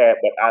bad,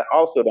 but I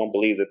also don't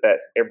believe that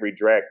that's every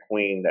drag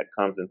queen that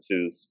comes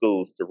into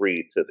schools to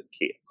read to the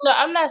kids. No,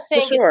 I'm not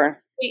saying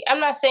I'm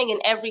not saying in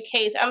every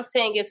case. I'm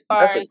saying as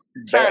far as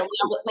term,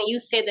 when you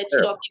said that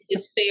you don't think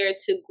it's fair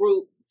to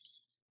group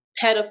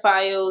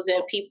pedophiles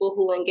and people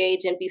who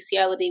engage in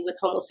bestiality with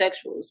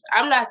homosexuals.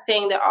 I'm not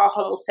saying that all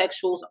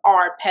homosexuals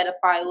are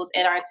pedophiles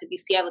and are into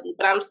bestiality,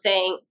 but I'm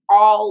saying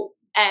all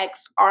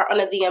acts are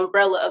under the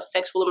umbrella of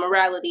sexual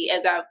immorality,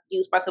 as I've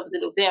used myself as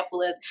an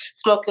example, as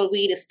smoking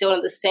weed is still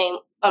under the same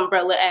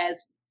umbrella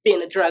as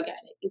being a drug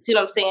addict. You see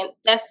what I'm saying?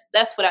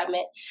 That's what I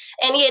meant.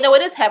 And yeah, no,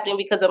 it is happening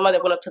because a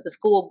mother went up to the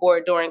school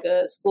board during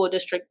a school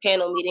district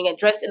panel meeting and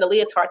dressed in a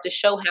leotard to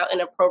show how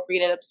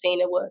inappropriate and obscene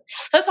it was.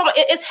 So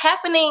it's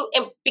happening,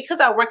 and because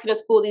I work in a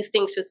school, these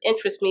things just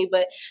interest me.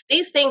 But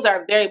these things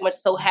are very much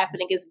so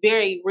happening. It's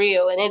very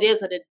real, and it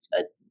is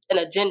an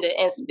agenda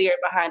and spirit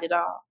behind it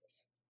all.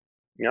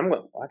 Yeah,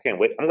 I can't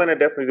wait. I'm going to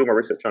definitely do my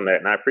research on that,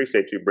 and I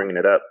appreciate you bringing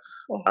it up,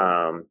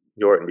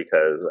 Jordan,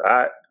 because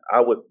I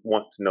would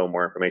want to know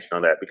more information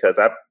on that, because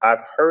I've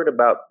heard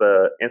about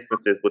the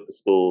instances with the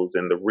schools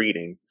and the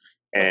reading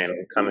and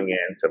coming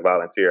in to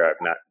volunteer.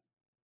 I've not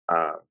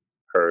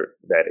heard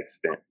that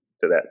extent,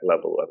 to that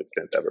level of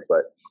extent of it.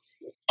 But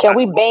can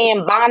we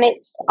ban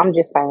bonnets? I'm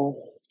just saying.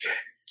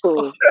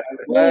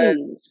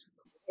 Please.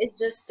 It's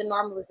just the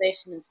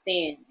normalization of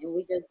sin, and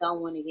we just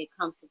don't want to get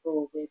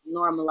comfortable with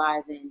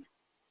normalizing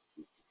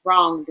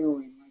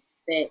wrongdoing. Like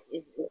that,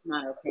 it's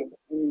not okay,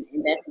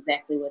 and that's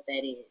exactly what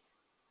that is.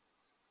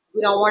 We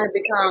don't want to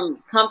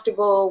become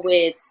comfortable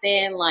with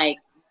sin. Like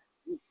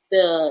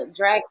the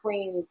drag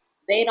queens,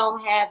 they don't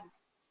have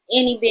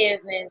any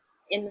business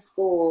in the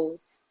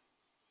schools.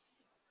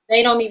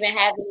 They don't even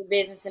have any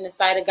business in the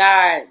sight of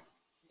God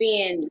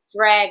being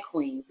drag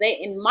queens. They,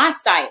 in my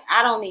sight,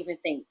 I don't even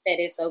think that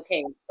it's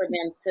okay for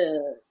them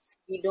to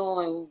be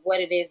doing what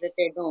it is that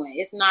they're doing.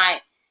 It's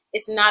not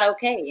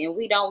okay, and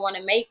we don't want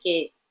to make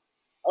it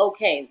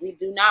okay. We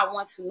do not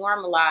want to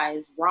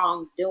normalize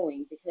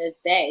wrongdoing, because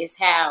that is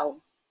how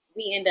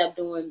we end up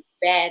doing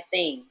bad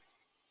things.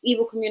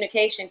 Evil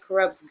communication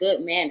corrupts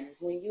good manners.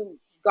 When you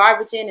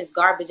garbage in is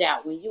garbage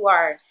out. When you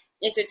are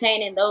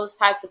entertaining those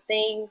types of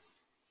things,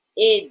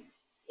 it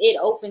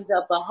opens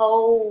up a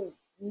whole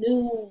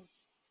new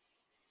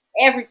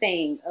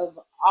everything of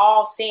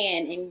all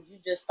sin, and you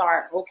just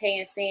start okay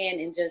in sin,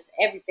 and just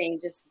everything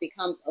just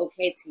becomes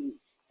okay to you.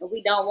 And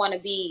we don't want to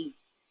be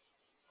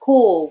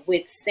cool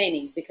with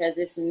sinning, because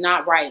it's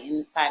not right in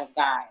the sight of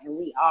God, and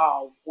we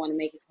all want to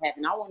make it to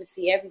heaven. I want to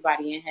see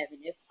everybody in heaven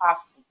if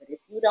possible, but if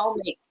you don't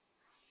make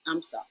it,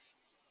 I'm sorry.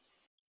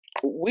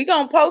 We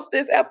gonna post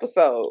this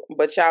episode,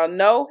 but y'all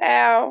know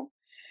how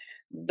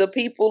the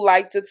people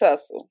like to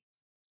tussle.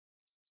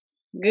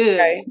 Good.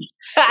 Okay?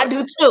 I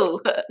do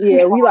too.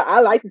 Yeah, I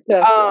like to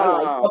tussle. I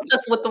like Don't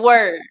tussle with the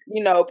word.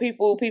 You know,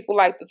 people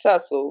like to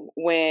tussle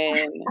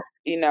when,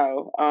 you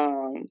know,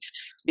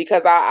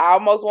 because I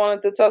almost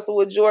wanted to tussle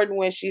with Jordan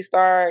when she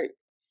started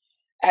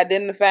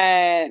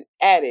identifying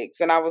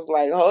addicts, and I was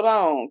like, hold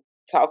on,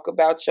 talk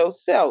about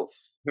yourself.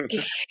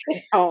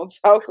 Don't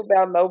talk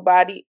about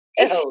nobody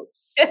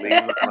else. leave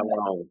mine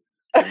alone.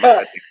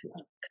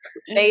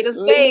 Stay to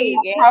stay.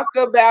 Talk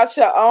about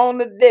your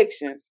own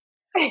addictions.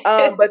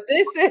 But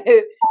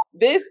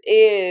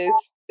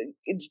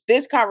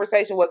this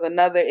conversation was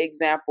another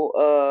example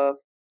of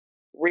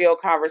real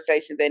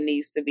conversation that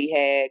needs to be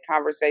had,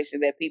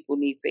 conversation that people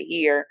need to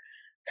hear,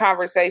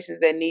 conversations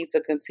that need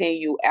to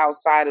continue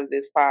outside of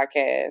this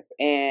podcast.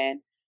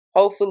 And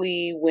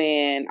hopefully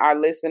when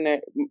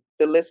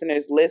the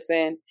listeners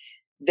listen,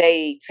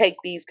 they take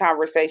these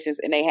conversations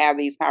and they have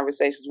these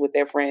conversations with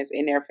their friends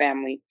and their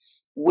family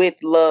with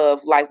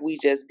love, like we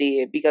just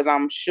did, because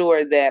I'm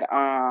sure that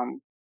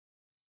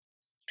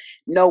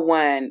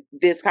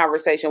this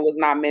conversation was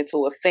not meant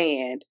to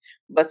offend,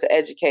 but to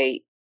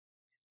educate,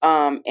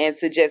 and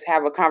to just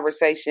have a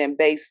conversation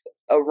based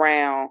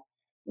around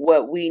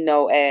what we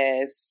know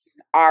as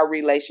our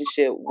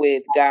relationship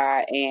with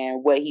God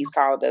and what He's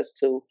called us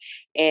to.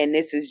 And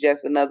this is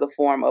just another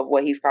form of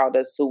what He's called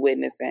us to,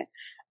 witnessing.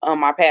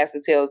 My pastor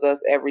tells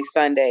us every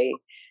Sunday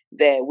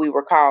that we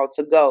were called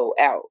to go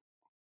out.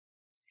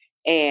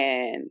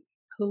 And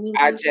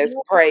I just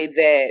pray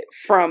that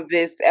from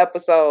this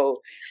episode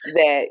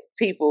that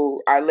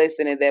people are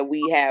listening,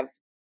 that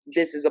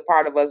this is a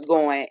part of us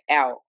going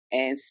out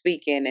and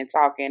speaking and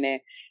talking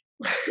and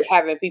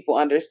having people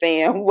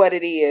understand what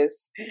it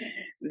is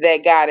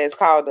that God has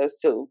called us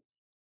to.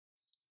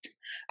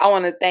 I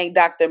want to thank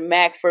Dr.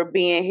 Mack for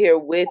being here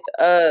with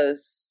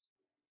us.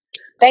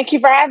 Thank you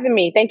for having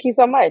me. Thank you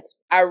so much.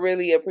 I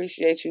really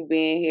appreciate you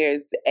being here,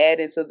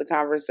 adding to the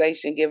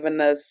conversation, giving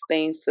us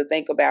things to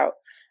think about,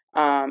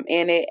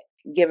 and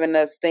giving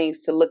us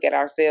things to look at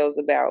ourselves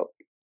about.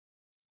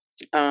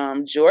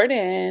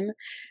 Jordan,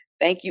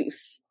 thank you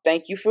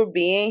for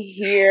being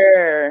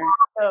here.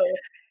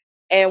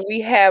 And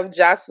we have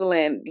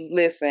Jocelyn.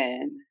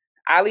 Listen,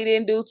 Ali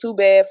didn't do too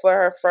bad for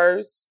her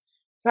first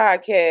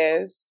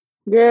podcast.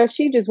 Girl,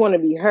 she just want to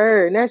be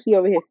heard. Now she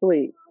over here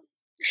asleep.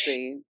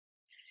 See,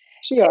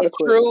 she ought to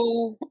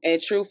quit. In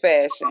true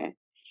fashion.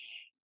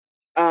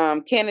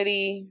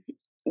 Kennedy,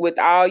 with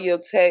all your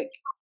tech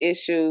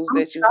issues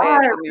that you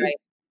had tonight,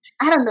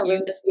 I don't know.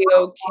 You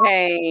still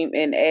came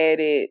and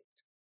added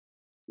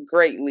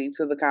greatly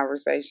to the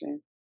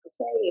conversation.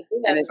 Okay,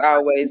 and as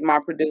always, my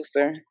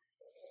producer.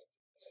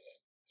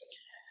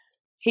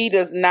 He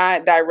does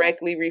not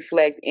directly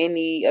reflect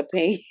any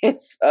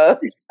opinions of.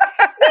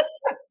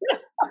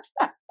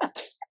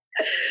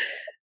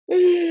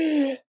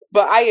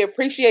 But I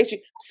appreciate you.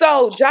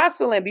 So,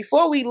 Jocelyn,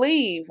 before we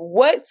leave,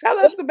 tell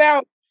us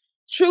about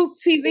Truth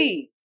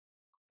TV?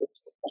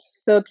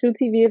 So True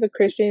TV is a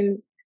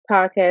Christian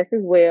podcast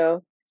as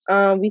well.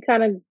 We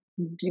kind of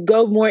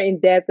go more in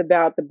depth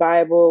about the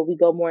Bible. We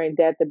go more in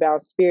depth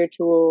about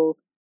spiritual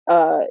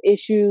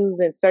issues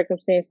and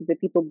circumstances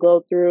that people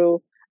go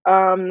through.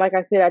 Like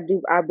I said, I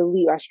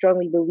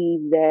strongly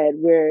believe that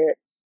we're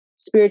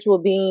spiritual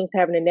beings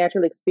having a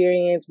natural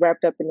experience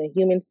wrapped up in a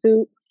human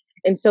suit.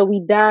 And so we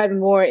dive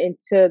more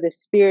into the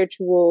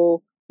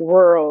spiritual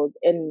world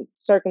and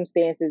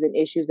circumstances and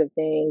issues of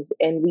things.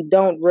 And we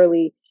don't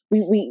really,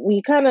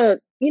 we kind of,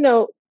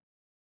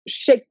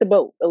 shake the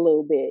boat a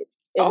little bit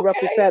and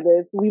ruffle Okay.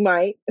 feathers. We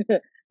might,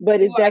 but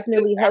You it's like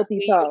definitely I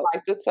healthy see you talk.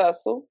 like the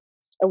tussle.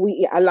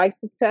 And I like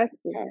to tussle.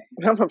 Okay.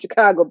 I'm from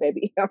Chicago,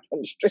 baby. I'm from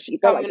the She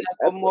streets. I like coming to up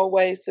with tussle. more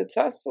ways to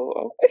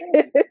tussle.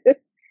 Okay.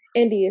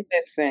 India.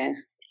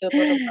 Listen. I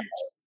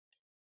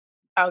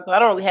don't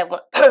really have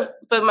one,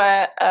 but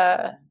my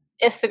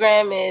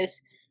Instagram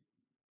is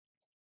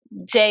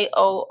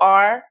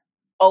JOROBMAD,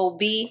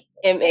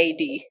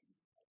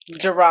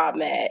 Gerard,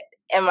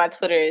 and my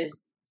Twitter is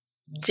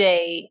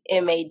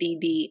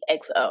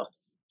JMADDXO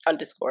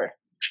 _.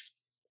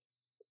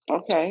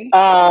 Okay.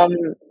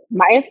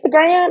 My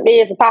Instagram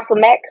is Apostle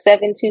Mac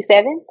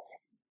 727,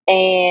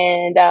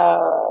 and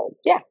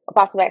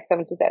Apostle Mac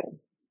 727.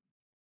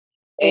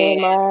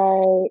 And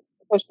my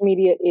social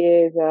media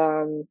is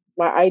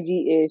my IG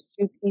is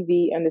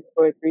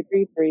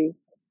TruthTV_333.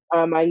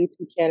 My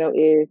YouTube channel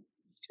is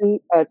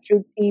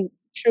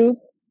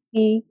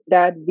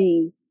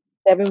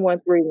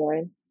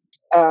TruthT.V7131.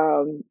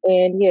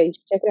 And yeah, you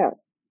should check it out.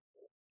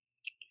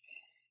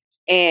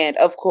 And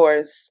of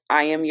course,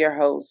 I am your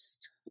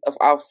host of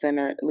Off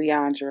Center,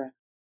 Leandra.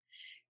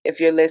 If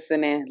you're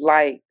listening,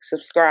 like,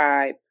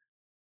 subscribe,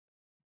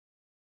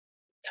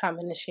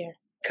 comment and share.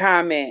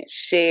 Comment,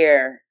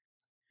 share.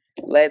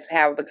 Let's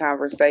have the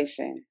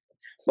conversation.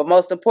 But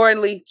most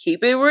importantly,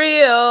 keep it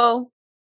real.